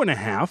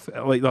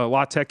 32.5.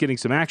 La Tech getting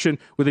some action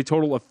with a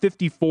total of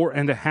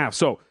 54.5.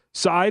 So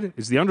side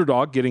is the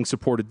underdog getting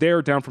supported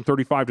there, down from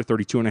 35 to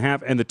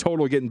 32.5, and the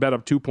total getting bet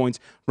up 2 points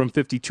from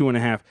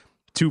 52.5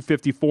 to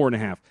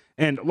 54.5.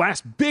 And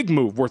last big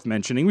move worth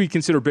mentioning, we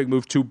consider big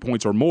move 2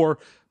 points or more.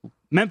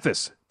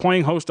 Memphis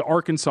playing host to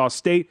Arkansas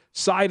State.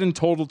 Side and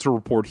total to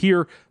report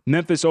here.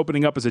 Memphis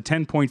opening up as a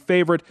 10-point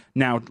favorite,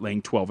 now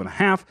laying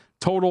 12.5.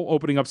 Total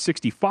opening up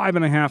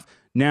 65.5,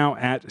 now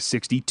at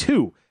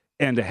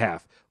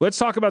 62.5. Let's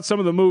talk about some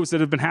of the moves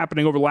that have been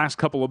happening over the last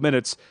couple of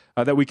minutes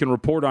that we can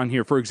report on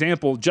here. For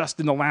example, just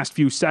in the last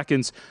few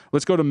seconds,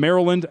 let's go to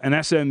Maryland and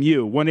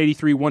SMU.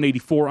 183,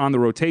 184 on the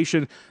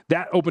rotation.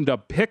 That opened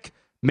up pick.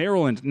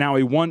 Maryland now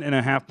a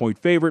 1.5-point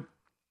favorite.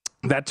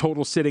 That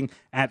total sitting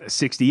at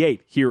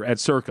 68 here at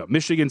Circa.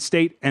 Michigan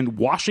State and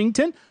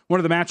Washington, one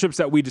of the matchups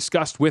that we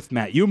discussed with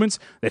Matt Humans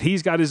that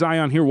he's got his eye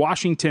on here.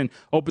 Washington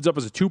opens up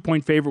as a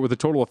 2-point favorite with a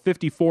total of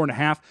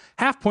 54.5.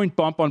 Half-point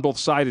bump on both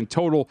side and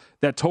total.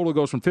 That total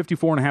goes from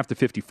 54.5 to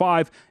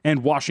 55,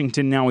 and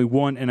Washington now a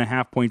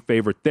 1.5-point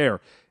favorite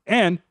there.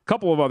 And a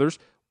couple of others,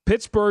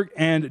 Pittsburgh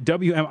and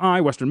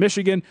WMI, Western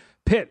Michigan.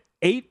 Pitt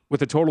 8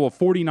 with a total of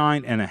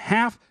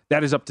 49.5.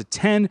 That is up to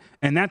 10,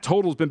 and that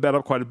total has been bet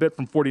up quite a bit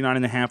from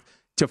 49.5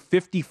 to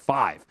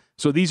 55.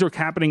 So these are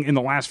happening in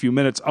the last few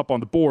minutes up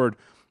on the board.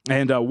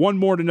 And one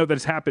more to note that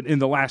has happened in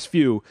the last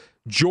few.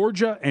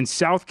 Georgia and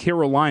South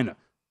Carolina.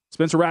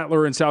 Spencer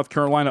Rattler in South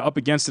Carolina up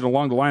against it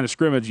along the line of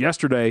scrimmage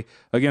yesterday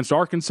against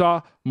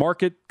Arkansas.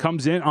 Market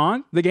comes in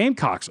on the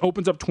Gamecocks.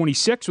 Opens up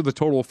 26 with a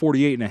total of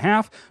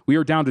 48.5. We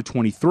are down to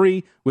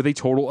 23 with a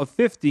total of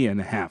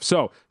 50.5.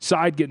 So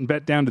side getting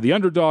bet down to the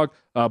underdog,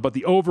 but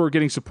the over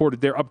getting supported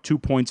there up 2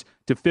 points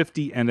to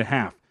 50.5.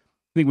 I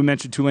think we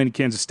mentioned Tulane and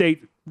Kansas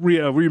State.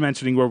 Worth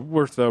re-mentioning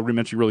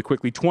really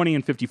quickly. 20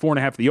 and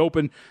 54.5 the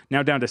open.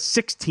 Now down to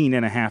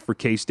 16.5 for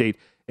K-State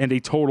and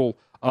a total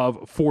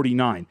of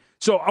 49.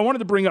 So I wanted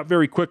to bring up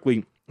very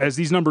quickly, as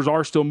these numbers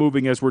are still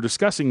moving as we're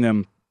discussing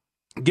them,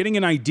 getting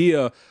an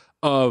idea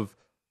of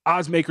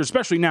odds makers,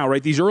 especially now,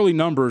 right? These early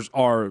numbers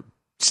are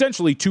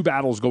essentially two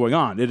battles going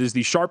on. It is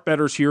the sharp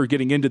bettors here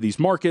getting into these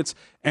markets,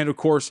 and of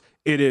course,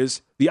 it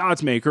is the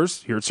odds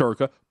makers here at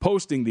Circa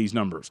posting these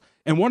numbers.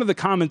 And one of the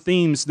common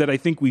themes that I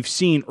think we've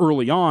seen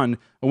early on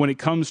when it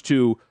comes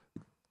to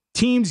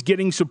teams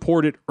getting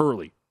supported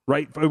early,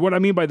 right? What I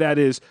mean by that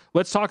is,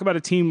 let's talk about a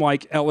team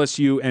like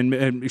LSU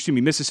and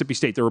Mississippi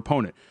State, their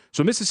opponent.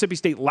 So Mississippi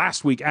State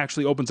last week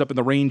actually opens up in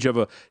the range of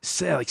a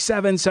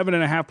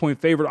 7.5 point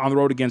favorite on the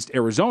road against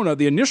Arizona.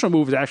 The initial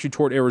move is actually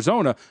toward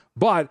Arizona,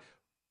 but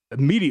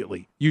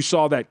immediately you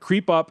saw that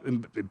creep up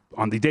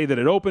on the day that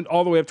it opened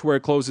all the way up to where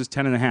it closes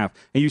 10.5.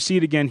 And you see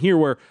it again here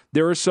where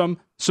there is some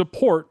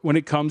support when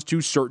it comes to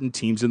certain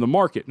teams in the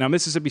market. Now,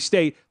 Mississippi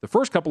State, the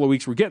first couple of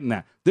weeks, we're getting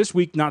that. This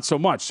week, not so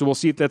much. So we'll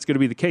see if that's going to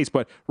be the case.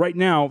 But right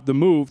now, the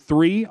move,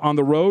 3 on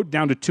the road,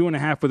 down to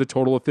 2.5 with a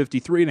total of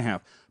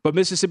 53.5. But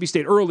Mississippi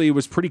State early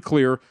was pretty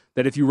clear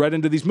that if you read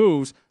into these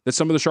moves, that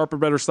some of the sharper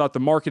bettors thought the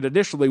market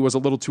initially was a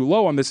little too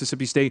low on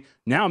Mississippi State.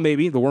 Now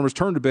maybe the worm has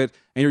turned a bit,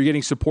 and you're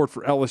getting support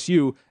for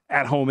LSU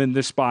at home in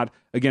this spot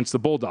against the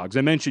Bulldogs.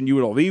 I mentioned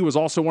UNLV was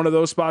also one of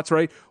those spots,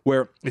 right,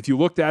 where if you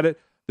looked at it,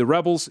 the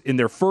Rebels in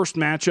their first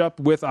matchup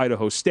with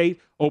Idaho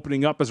State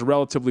opening up as a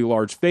relatively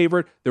large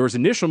favorite. There was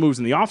initial moves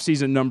in the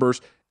offseason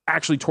numbers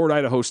actually toward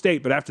Idaho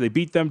State, but after they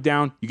beat them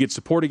down, you get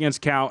support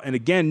against Cal, and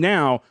again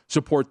now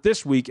support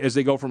this week as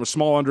they go from a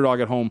small underdog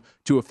at home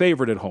to a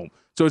favorite at home.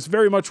 So it's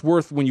very much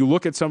worth, when you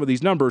look at some of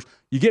these numbers,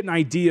 you get an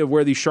idea of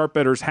where these sharp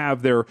bettors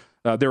have their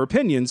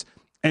opinions,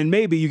 and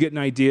maybe you get an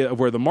idea of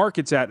where the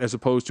market's at as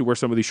opposed to where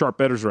some of these sharp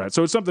bettors are at.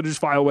 So it's something to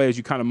just file away as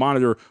you kind of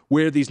monitor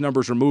where these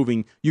numbers are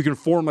moving. You can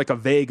form like a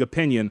vague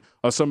opinion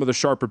of some of the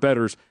sharper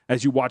bettors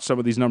as you watch some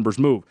of these numbers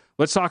move.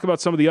 Let's talk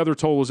about some of the other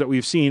totals that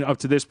we've seen up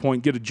to this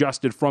point get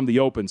adjusted from the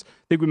opens.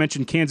 I think we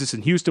mentioned Kansas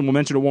and Houston. We'll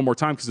mention it one more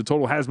time because the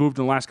total has moved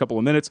in the last couple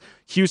of minutes.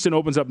 Houston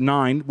opens up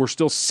 9. We're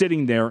still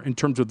sitting there in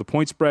terms of the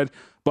point spread,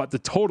 but the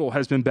total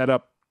has been bet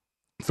up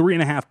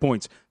 3.5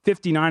 points,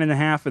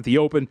 59.5 at the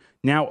open,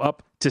 now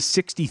up to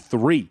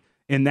 63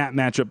 in that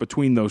matchup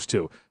between those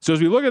two. So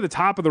as we look at the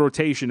top of the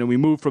rotation and we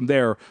move from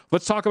there,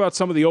 let's talk about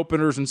some of the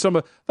openers and some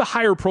of the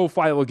higher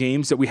profile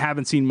games that we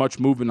haven't seen much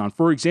movement on.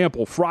 For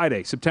example,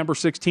 Friday, September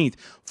 16th,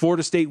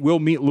 Florida State will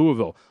meet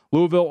Louisville.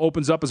 Louisville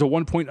opens up as a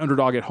 1-point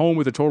underdog at home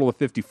with a total of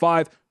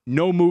 55.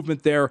 No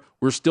movement there.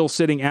 We're still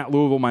sitting at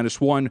Louisville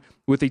 -1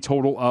 with a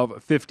total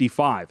of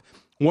 55.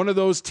 One of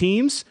those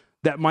teams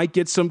that might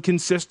get some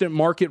consistent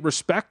market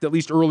respect, at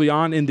least early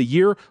on in the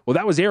year, well,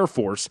 that was Air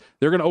Force.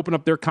 They're going to open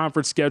up their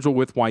conference schedule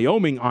with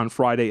Wyoming on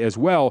Friday as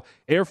well.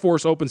 Air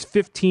Force opens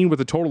 15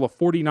 with a total of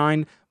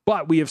 49,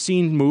 but we have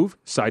seen move,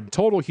 side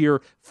total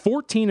here,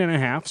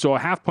 14.5, so a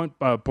half point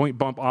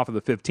bump off of the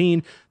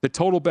 15. The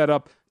total bet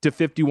up to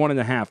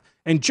 51.5.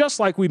 And just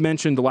like we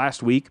mentioned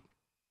last week,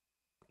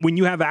 when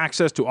you have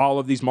access to all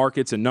of these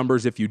markets and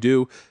numbers, if you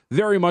do,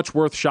 very much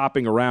worth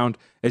shopping around,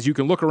 as you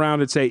can look around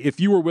and say, if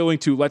you were willing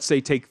to, let's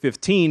say, take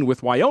 15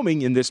 with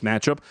Wyoming in this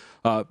matchup,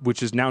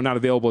 which is now not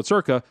available at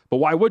Circa, but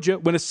why would you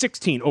when a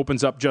 16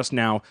 opens up just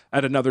now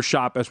at another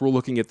shop as we're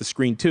looking at the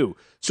screen too?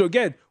 So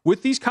again,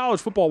 with these college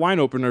football line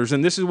openers,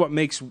 and this is what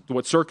makes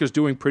what Circa is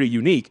doing pretty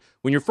unique,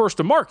 when you're first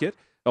to market,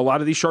 a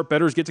lot of these sharp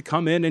bettors get to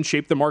come in and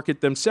shape the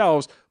market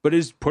themselves, but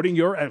is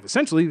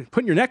essentially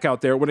putting your neck out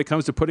there when it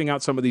comes to putting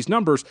out some of these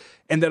numbers.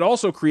 And that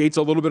also creates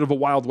a little bit of a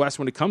Wild West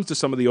when it comes to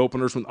some of the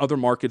openers when other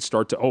markets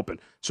start to open.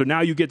 So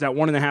now you get that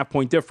 1.5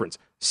 point difference.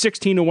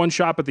 16-1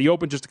 shop at the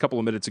open just a couple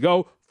of minutes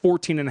ago,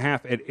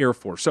 14.5 at Air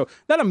Force. So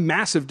not a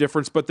massive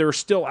difference, but they're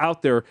still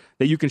out there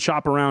that you can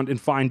shop around and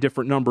find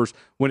different numbers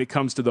when it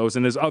comes to those.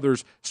 And as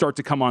others start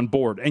to come on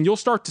board, and you'll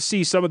start to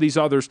see some of these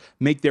others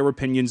make their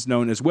opinions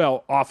known as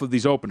well off of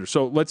these openers.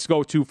 So let's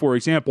go to, for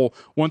example,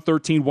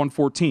 113,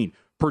 114.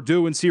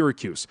 Purdue and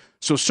Syracuse.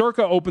 So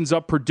Circa opens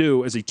up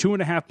Purdue as a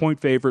 2.5 point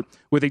favorite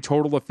with a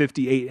total of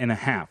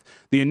 58.5.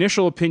 The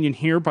initial opinion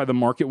here by the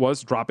market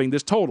was dropping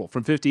this total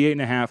from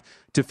 58.5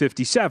 to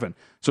 57.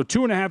 So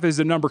 2.5 is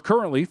the number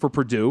currently for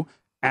Purdue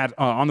at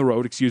on the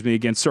road,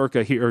 against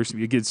Circa here,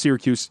 against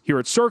Syracuse here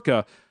at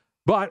Circa.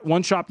 But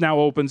one shop now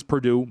opens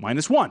Purdue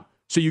 -1.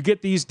 So you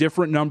get these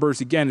different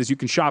numbers again as you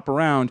can shop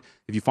around.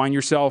 If you find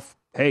yourself,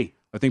 hey,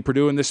 I think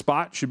Purdue in this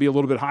spot should be a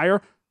little bit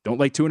higher, don't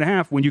like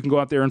 2.5 when you can go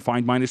out there and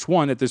find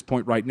 -1 at this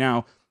point right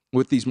now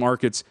with these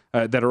markets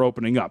that are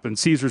opening up. And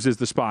Caesars is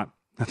the spot.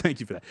 Thank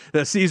you for that.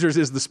 The Caesars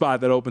is the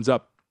spot that opens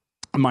up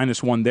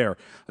 -1 there.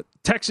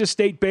 Texas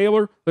State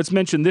Baylor, let's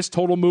mention this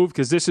total move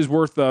because this is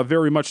worth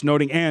very much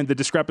noting, and the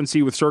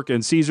discrepancy with Circa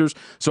and Caesars.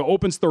 So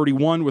opens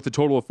 31 with a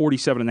total of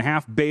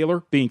 47.5.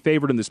 Baylor being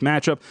favored in this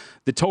matchup.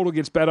 The total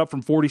gets bet up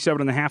from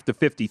 47.5 to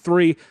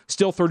 53.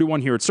 Still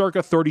 31 here at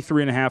Circa,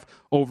 33.5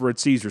 over at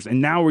Caesars.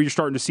 And now where you're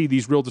starting to see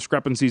these real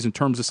discrepancies in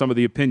terms of some of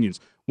the opinions.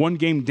 One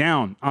game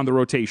down on the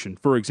rotation,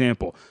 for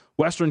example.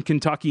 Western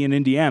Kentucky and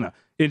Indiana.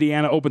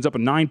 Indiana opens up a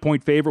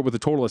 9-point favorite with a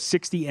total of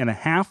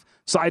 60.5.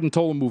 Side and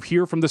total move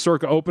here from the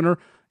Circa opener.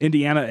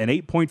 Indiana an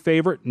 8-point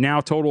favorite, now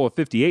total of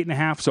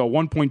 58.5. So a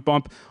 1-point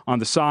bump on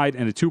the side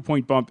and a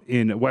 2-point bump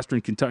in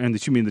Western Kentucky. And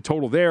the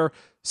total there.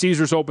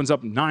 Caesars opens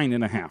up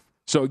 9.5.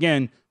 So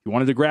again, if you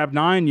wanted to grab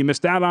 9, you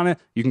missed out on it.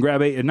 You can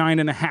grab a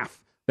 9.5.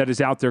 That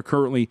is out there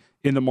currently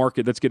in the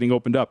market that's getting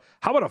opened up.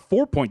 How about a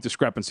 4-point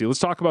discrepancy? Let's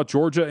talk about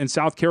Georgia and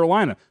South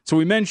Carolina. So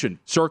we mentioned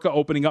Circa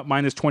opening up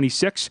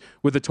 -26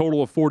 with a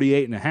total of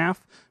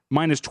 48.5.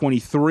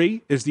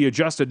 -23 is the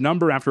adjusted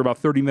number after about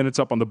 30 minutes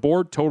up on the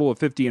board, total of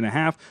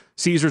 50.5.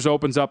 Caesars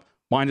opens up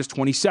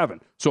 -27.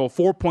 So a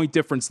 4-point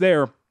difference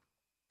there.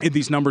 in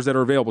these numbers that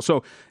are available.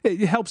 So it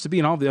helps to be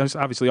in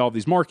obviously all of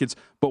these markets,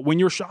 but when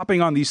you're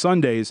shopping on these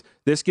Sundays,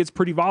 this gets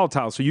pretty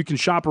volatile. So you can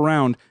shop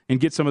around and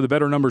get some of the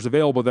better numbers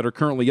available that are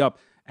currently up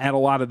at a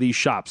lot of these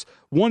shops.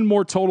 One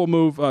more total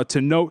move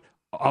to note,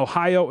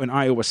 Ohio and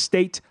Iowa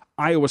State.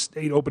 Iowa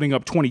State opening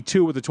up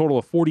 22 with a total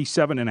of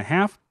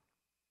 47.5.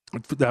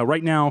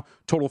 Right now,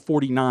 total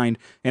 49,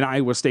 and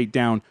Iowa State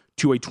down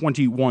to a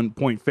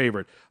 21-point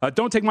favorite.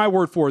 Don't take my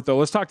word for it, though.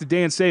 Let's talk to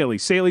Dan Saley.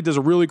 Saley does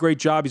a really great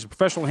job. He's a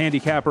professional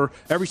handicapper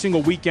every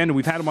single weekend, and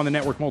we've had him on the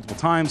network multiple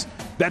times.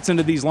 Bets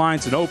into these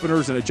lines and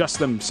openers and adjusts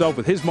them himself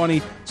with his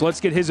money. So let's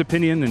get his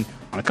opinion and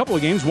on a couple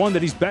of games, one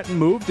that he's bet and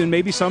moved, and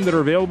maybe some that are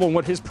available, and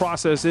what his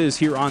process is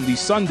here on these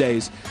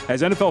Sundays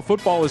as NFL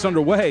football is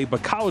underway,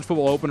 but college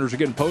football openers are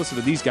getting posted,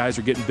 and these guys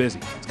are getting busy.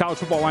 It's College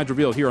Football Lines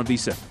Revealed here on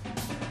VSiN.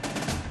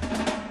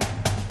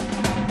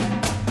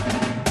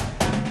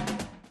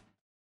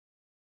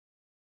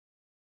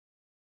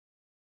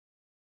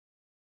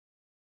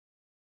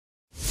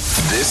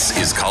 This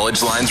is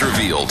College Lines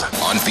Revealed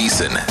on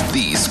VSiN,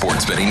 the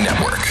sports betting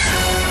network.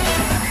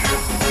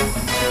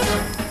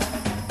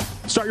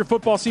 Start your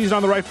football season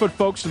on the right foot,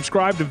 folks.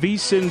 Subscribe to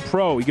VSiN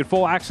Pro. You get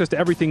full access to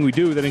everything we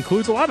do. That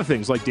includes a lot of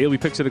things like daily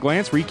picks at a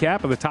glance,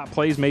 recap of the top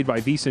plays made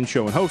by VSiN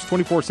show and host,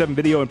 24/7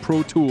 video, and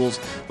pro tools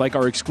like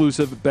our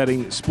exclusive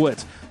betting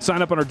splits.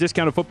 Sign up on our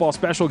discounted football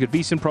special. Get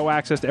VSiN Pro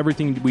access to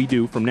everything we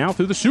do from now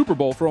through the Super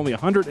Bowl for only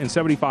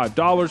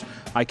 $175.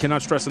 I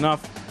cannot stress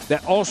enough.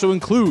 That also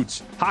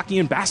includes hockey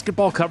and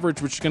basketball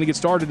coverage, which is going to get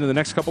started in the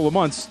next couple of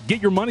months.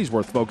 Get your money's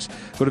worth, folks.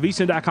 Go to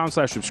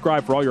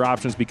vsin.com/subscribe for all your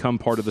options. Become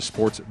part of the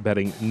sports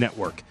betting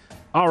network.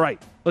 All right,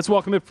 let's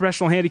welcome in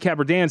professional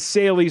handicapper Dan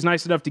Saley. He's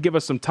nice enough to give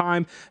us some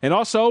time, and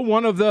also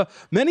one of the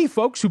many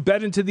folks who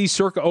bet into these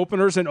circa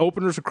openers and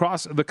openers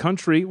across the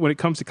country when it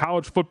comes to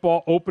college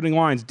football opening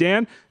lines.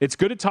 Dan, it's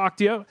good to talk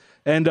to you,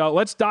 and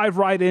let's dive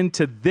right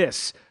into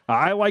this.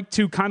 I like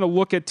to kind of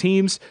look at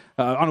teams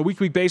on a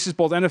week-to-week basis,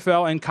 both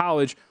NFL and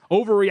college,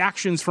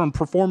 overreactions from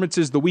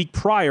performances the week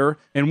prior,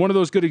 and one of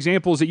those good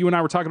examples that you and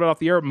I were talking about off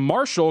the air,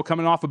 Marshall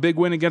coming off a big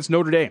win against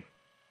Notre Dame.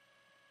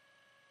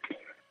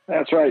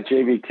 That's right,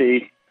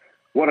 JVT.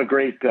 What a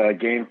great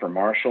game for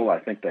Marshall. I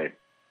think they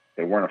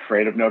weren't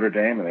afraid of Notre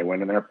Dame, and they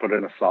went in there, put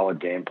in a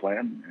solid game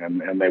plan,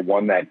 and they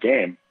won that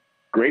game.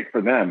 Great for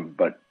them,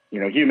 but,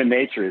 human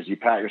nature is you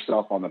pat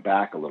yourself on the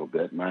back a little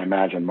bit, and I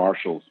imagine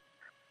Marshall's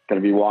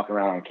going to be walking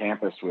around on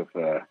campus with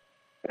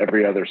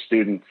every other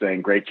student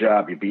saying, great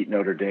job, you beat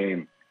Notre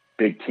Dame,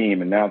 big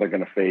team, and now they're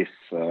going to face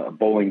a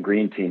Bowling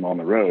Green team on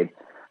the road.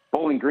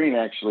 Bowling Green,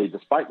 actually,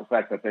 despite the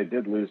fact that they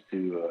did lose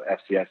to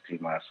FCS team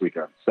last week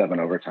on 7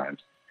 overtimes,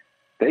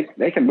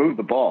 they can move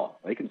the ball.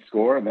 They can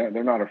score, and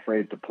they're not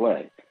afraid to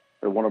play.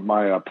 They're one of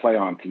my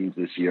play-on teams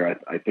this year.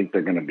 I think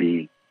they're going to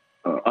be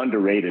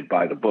underrated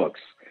by the books.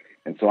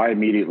 And so I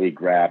immediately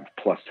grabbed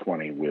plus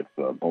 20 with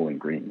Bowling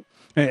Green.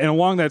 And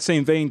along that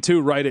same vein, too,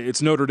 right,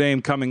 it's Notre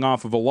Dame coming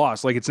off of a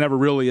loss. Like, it's never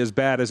really as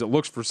bad as it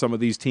looks for some of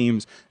these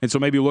teams. And so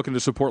maybe looking to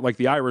support, like,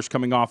 the Irish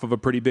coming off of a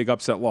pretty big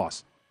upset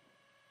loss.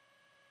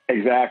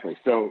 Exactly.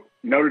 So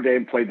Notre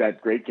Dame played that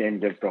great game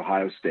against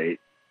Ohio State.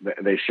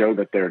 They showed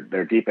that their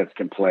defense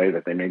can play,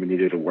 that they maybe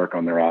needed to work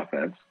on their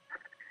offense.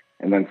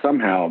 And then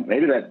somehow,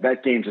 maybe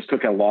that game just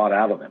took a lot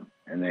out of them,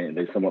 and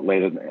they somewhat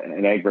laid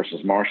an egg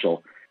versus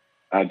Marshall.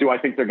 Do I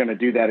think they're going to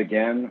do that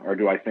again, or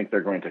do I think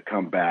they're going to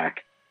come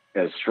back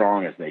as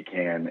strong as they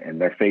can, and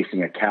they're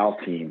facing a Cal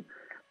team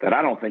that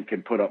I don't think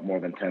can put up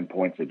more than 10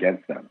 points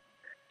against them?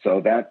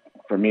 So that,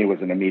 for me, was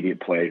an immediate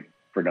play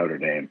for Notre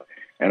Dame.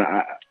 And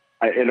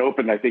it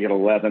opened, I think, at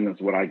 11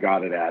 is what I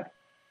got it at.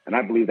 And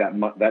I believe that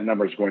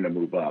number is going to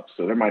move up.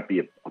 So there might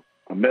be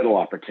a middle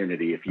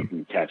opportunity if you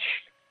can catch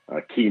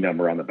a key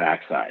number on the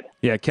backside.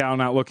 Yeah, Cal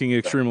not looking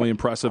extremely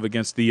impressive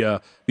against the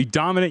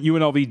dominant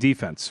UNLV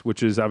defense,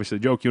 which is obviously a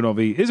joke.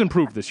 UNLV is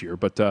improved this year,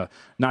 but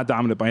not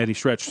dominant by any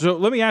stretch. So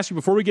let me ask you,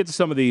 before we get to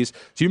some of these,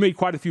 so you made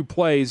quite a few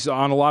plays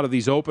on a lot of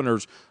these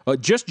openers.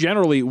 Just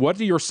generally, what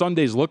do your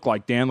Sundays look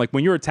like, Dan? Like,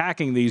 when you're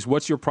attacking these,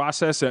 what's your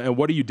process and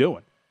what are you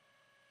doing?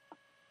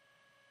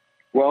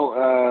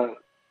 Well,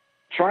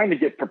 trying to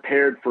get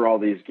prepared for all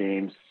these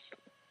games,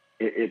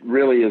 it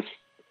really is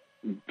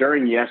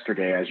during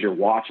yesterday, as you're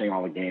watching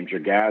all the games, you're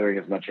gathering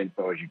as much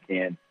info as you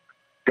can,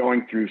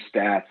 going through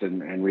stats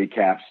and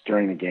recaps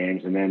during the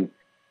games, and then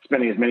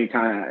spending as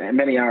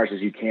many hours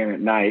as you can at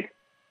night,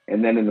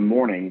 and then in the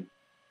morning,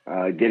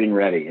 getting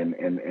ready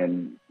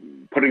and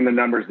putting the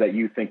numbers that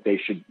you think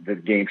the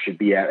game should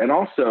be at. And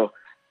also,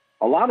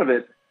 a lot of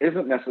it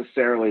isn't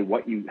necessarily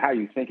how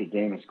you think a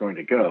game is going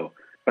to go,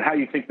 but how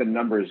you think the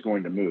number is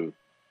going to move.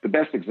 The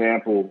best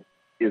example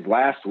is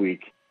last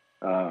week,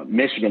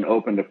 Michigan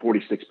opened a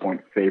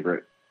 46-point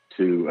favorite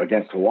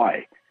against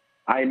Hawaii.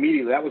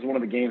 That was one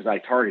of the games I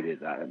targeted.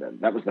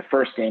 That was the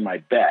first game I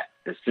bet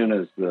as soon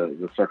as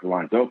the circle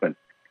lines opened.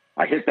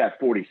 I hit that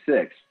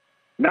 46.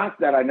 Not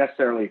that I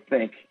necessarily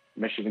think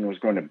Michigan was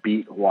going to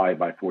beat Hawaii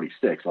by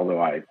 46, although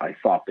I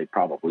thought they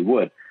probably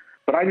would.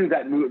 But I knew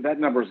that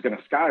number was going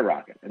to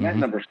skyrocket, and that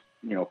number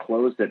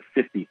closed at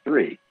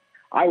 53.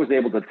 I was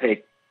able to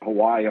take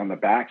Hawaii on the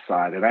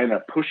backside, and I ended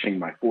up pushing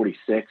my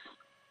 46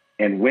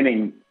 and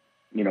winning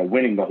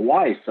the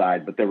Hawaii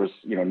side, but there was,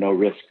 no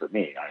risk for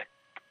me. I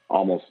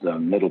almost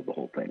middled the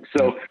whole thing.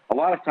 So a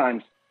lot of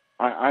times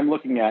I'm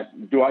looking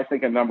at, do I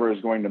think a number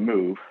is going to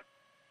move,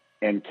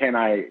 and can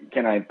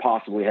I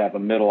possibly have a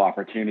middle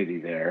opportunity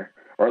there,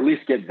 or at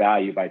least get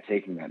value by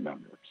taking that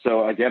number?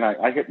 So again,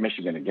 I hit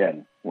Michigan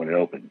again when it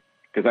opened,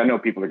 because I know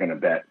people are going to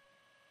bet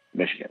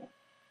Michigan.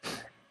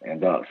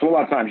 And so a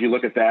lot of times you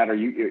look at that, or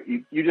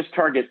you just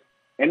target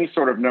any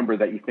sort of number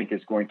that you think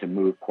is going to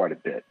move quite a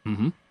bit.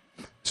 Mm-hmm.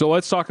 So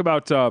let's talk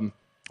about,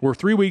 we're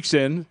 3 weeks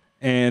in,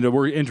 and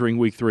we're entering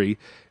week 3,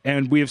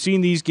 and we have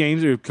seen these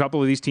games, a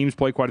couple of these teams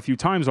play quite a few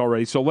times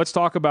already. So let's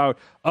talk about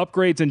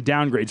upgrades and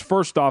downgrades.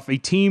 First off, a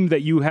team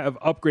that you have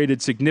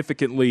upgraded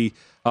significantly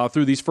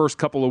through these first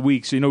couple of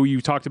weeks.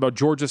 You talked about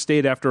Georgia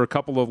State after a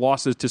couple of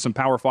losses to some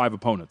Power 5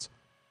 opponents.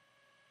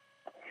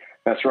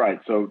 That's right.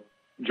 So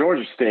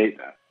Georgia State,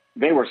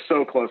 they were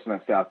so close in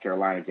that South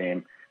Carolina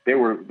game. They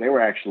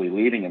were actually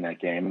leading in that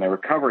game, and they were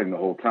covering the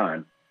whole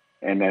time.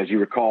 And as you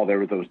recall, there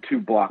were those 2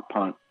 block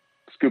punt,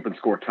 scoop and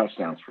score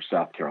touchdowns for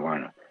South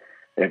Carolina.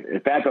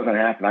 If that doesn't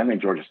happen, I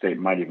think Georgia State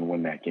might even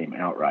win that game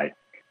outright.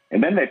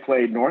 And then they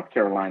played North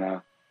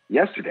Carolina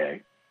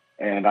yesterday,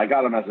 and I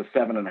got them as a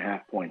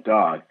 7.5-point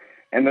dog.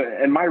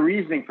 And my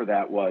reasoning for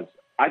that was,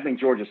 I think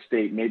Georgia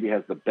State maybe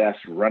has the best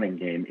running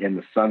game in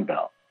the Sun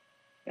Belt.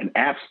 And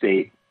App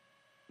State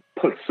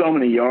put so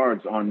many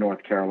yards on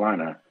North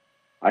Carolina,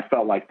 I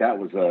felt like that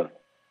was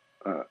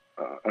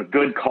a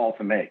good call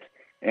to make.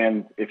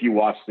 And if you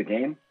watch the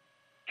game,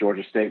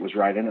 Georgia State was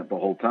right in it the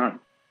whole time.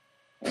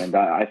 And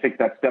I think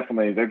they're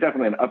definitely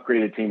an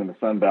upgraded team in the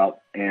Sun Belt.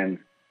 And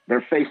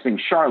they're facing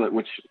Charlotte,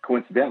 which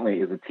coincidentally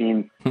is a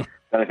team that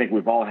I think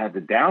we've all had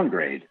to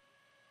downgrade.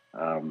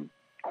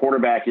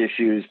 Quarterback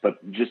issues,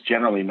 but just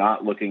generally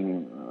not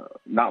looking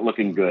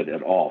good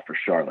at all for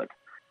Charlotte.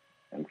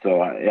 And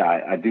so,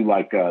 I do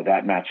like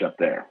that matchup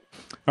there.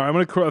 All right, I'm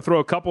going to throw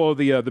a couple of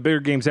the bigger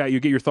games at you,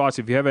 get your thoughts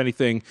if you have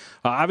anything.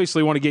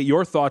 Obviously, want to get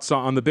your thoughts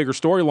on the bigger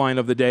storyline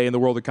of the day in the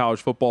world of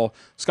college football.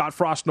 Scott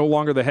Frost no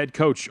longer the head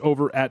coach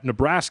over at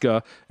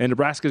Nebraska, and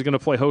Nebraska is going to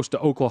play host to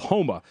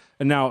Oklahoma.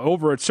 And now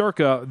over at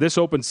Circa, this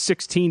opened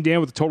 16 down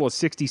with a total of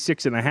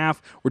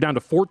 66.5. We're down to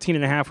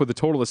 14.5 with a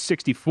total of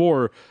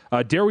 64.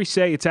 Dare we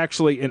say it's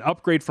actually an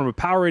upgrade from a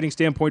power rating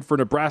standpoint for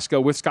Nebraska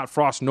with Scott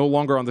Frost no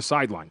longer on the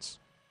sidelines?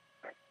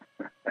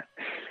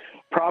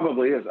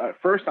 Probably is.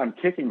 First, I'm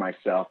kicking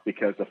myself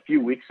because a few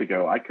weeks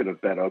ago I could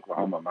have bet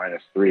Oklahoma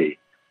 -3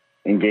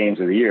 in games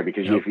of the year.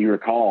 Because if you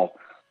recall,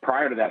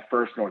 prior to that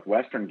first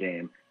Northwestern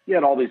game, you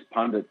had all these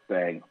pundits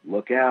saying,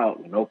 "Look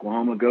out! When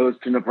Oklahoma goes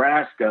to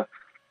Nebraska,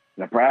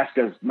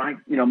 Nebraska's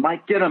might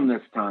get them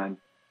this time."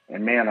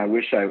 And man, I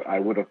wish I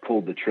would have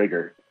pulled the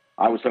trigger.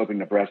 I was hoping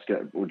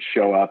Nebraska would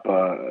show up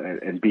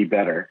and be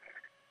better.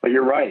 But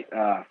you're right.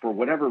 For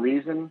whatever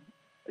reason,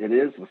 it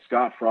is with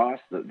Scott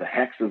Frost. The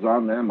hex is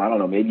on them. I don't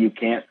know. Maybe you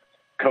can't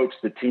coach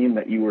the team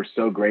that you were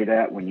so great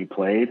at when you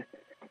played.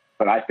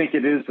 But I think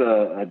it is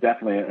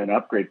definitely an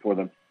upgrade for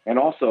them. And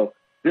also,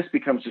 this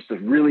becomes just a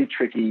really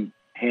tricky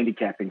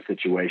handicapping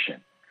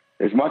situation.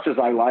 As much as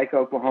I like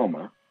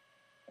Oklahoma,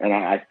 and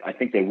I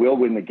think they will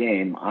win the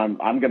game,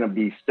 I'm going to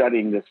be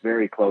studying this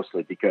very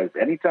closely, because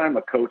anytime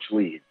a coach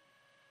leaves,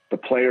 the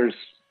players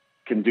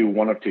can do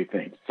one of two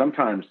things.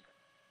 Sometimes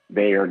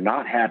they are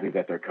not happy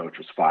that their coach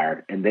was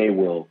fired, and they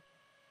will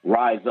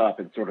rise up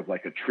in sort of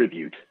like a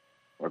tribute,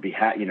 or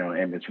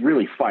and it's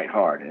really fight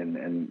hard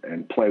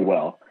and play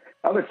well.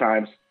 Other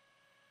times,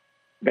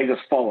 they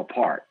just fall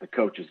apart. The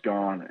coach is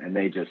gone, and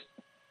they just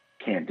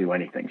can't do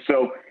anything.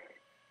 So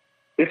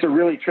it's a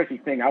really tricky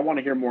thing. I want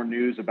to hear more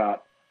news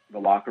about the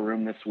locker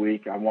room this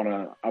week. I want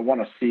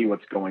to see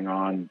what's going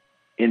on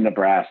in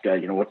Nebraska.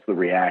 What's the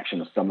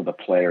reaction of some of the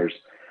players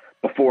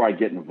before I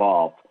get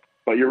involved.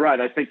 But you're right.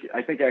 I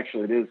think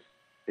actually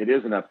it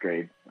is an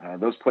upgrade.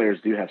 Those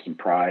players do have some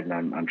pride, and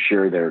I'm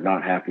sure they're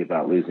not happy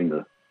about losing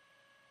to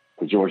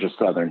Georgia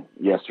Southern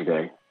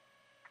yesterday,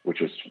 which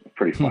was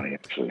pretty funny,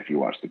 actually, if you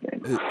watch the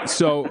game.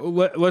 So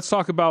let's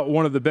talk about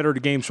one of the better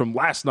games from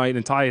last night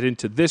and tie it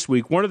into this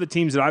week. One of the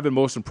teams that I've been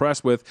most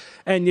impressed with,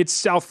 and it's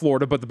South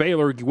Florida, but the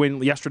Baylor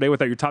win yesterday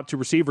without your top two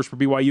receivers for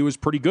BYU is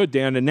pretty good,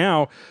 Dan. And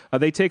now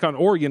they take on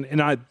Oregon,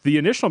 and the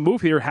initial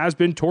move here has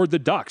been toward the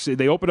Ducks.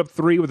 They opened up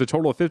 3 with a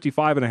total of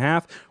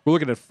 55.5. We're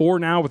looking at 4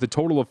 now with a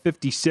total of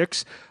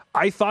 56.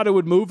 I thought it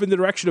would move in the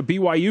direction of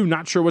BYU.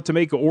 Not sure what to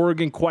make of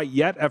Oregon quite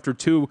yet after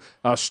 2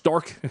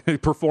 stark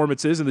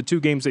performances in the 2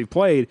 games they've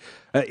played.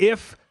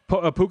 If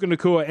Puka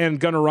Nacua and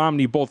Gunnar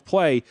Romney both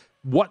play,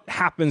 what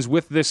happens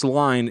with this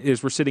line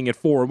is we're sitting at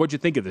 4. What'd you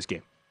think of this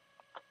game?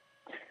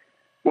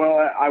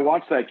 Well, I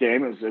watched that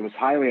game. It was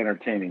highly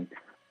entertaining.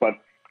 But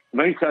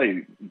let me tell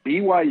you,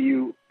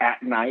 BYU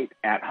at night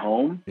at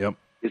home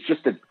is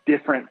just a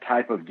different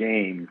type of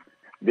game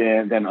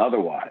than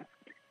otherwise.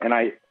 And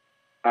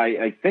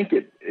I think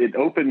it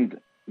opened.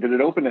 Did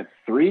it open at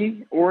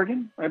 3,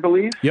 Oregon, I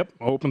believe? Yep,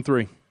 open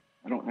 3.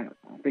 I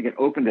think it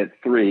opened at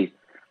 3.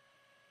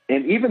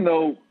 And even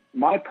though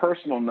my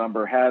personal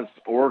number has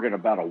Oregon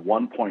about a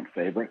 1-point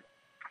favorite.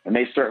 And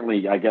they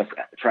certainly, I guess,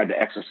 tried to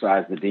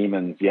exercise the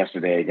demons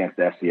yesterday against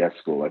the SCS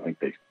school. I think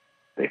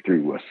they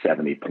threw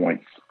 70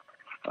 points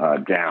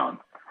down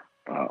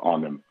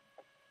on them.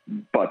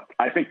 But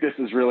I think this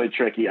is really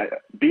tricky.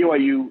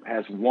 BYU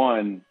has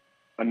won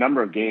a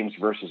number of games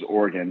versus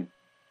Oregon.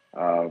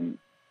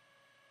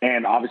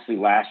 And obviously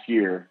last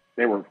year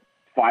they were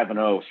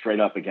 5-0 straight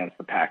up against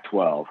the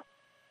Pac-12.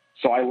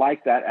 So I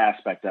like that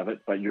aspect of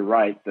it. But you're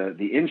right,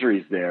 the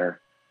injuries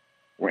there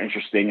were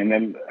interesting. And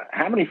then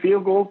how many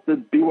field goals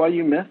did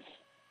BYU miss?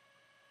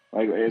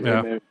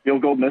 A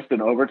field goal missed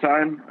in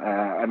overtime.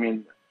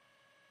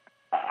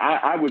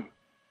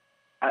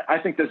 I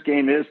think this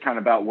game is kind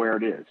of about where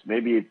it is.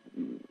 Maybe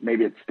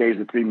it stays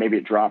at 3, maybe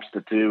it drops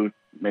to 2,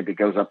 maybe it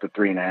goes up to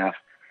 3.5.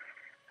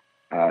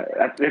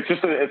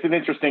 It's an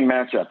interesting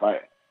matchup.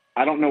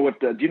 I don't know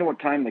do you know what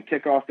time the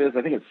kickoff is?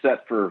 I think it's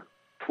set for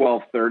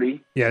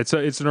 12:30. Yeah,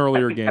 it's an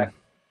earlier game.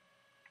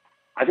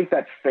 I think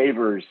that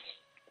favors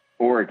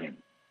Oregon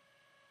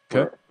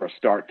for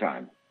start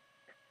time.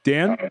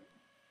 Dan?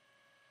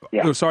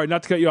 Yeah. Oh, sorry,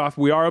 not to cut you off.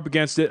 We are up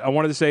against it. I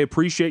wanted to say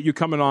appreciate you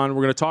coming on.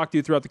 We're going to talk to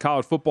you throughout the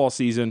college football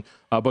season.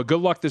 But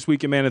good luck this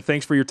weekend, man, and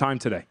thanks for your time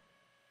today.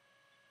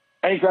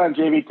 Anytime,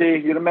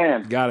 JVT. You're the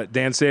man. Got it.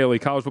 Dan Saley,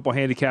 college football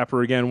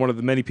handicapper, again, one of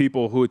the many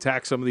people who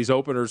attack some of these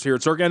openers here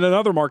at Circa and in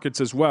other markets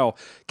as well.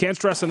 Can't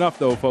stress enough,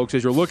 though, folks,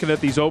 as you're looking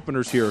at these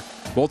openers here,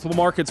 multiple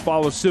markets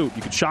follow suit.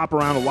 You can shop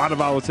around, a lot of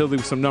volatility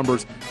with some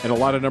numbers and a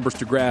lot of numbers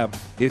to grab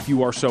if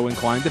you are so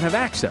inclined and have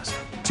access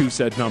to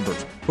said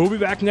numbers. We'll be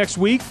back next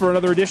week for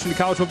another edition of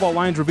College Football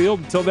Lines Revealed.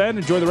 Until then,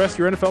 enjoy the rest of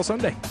your NFL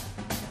Sunday.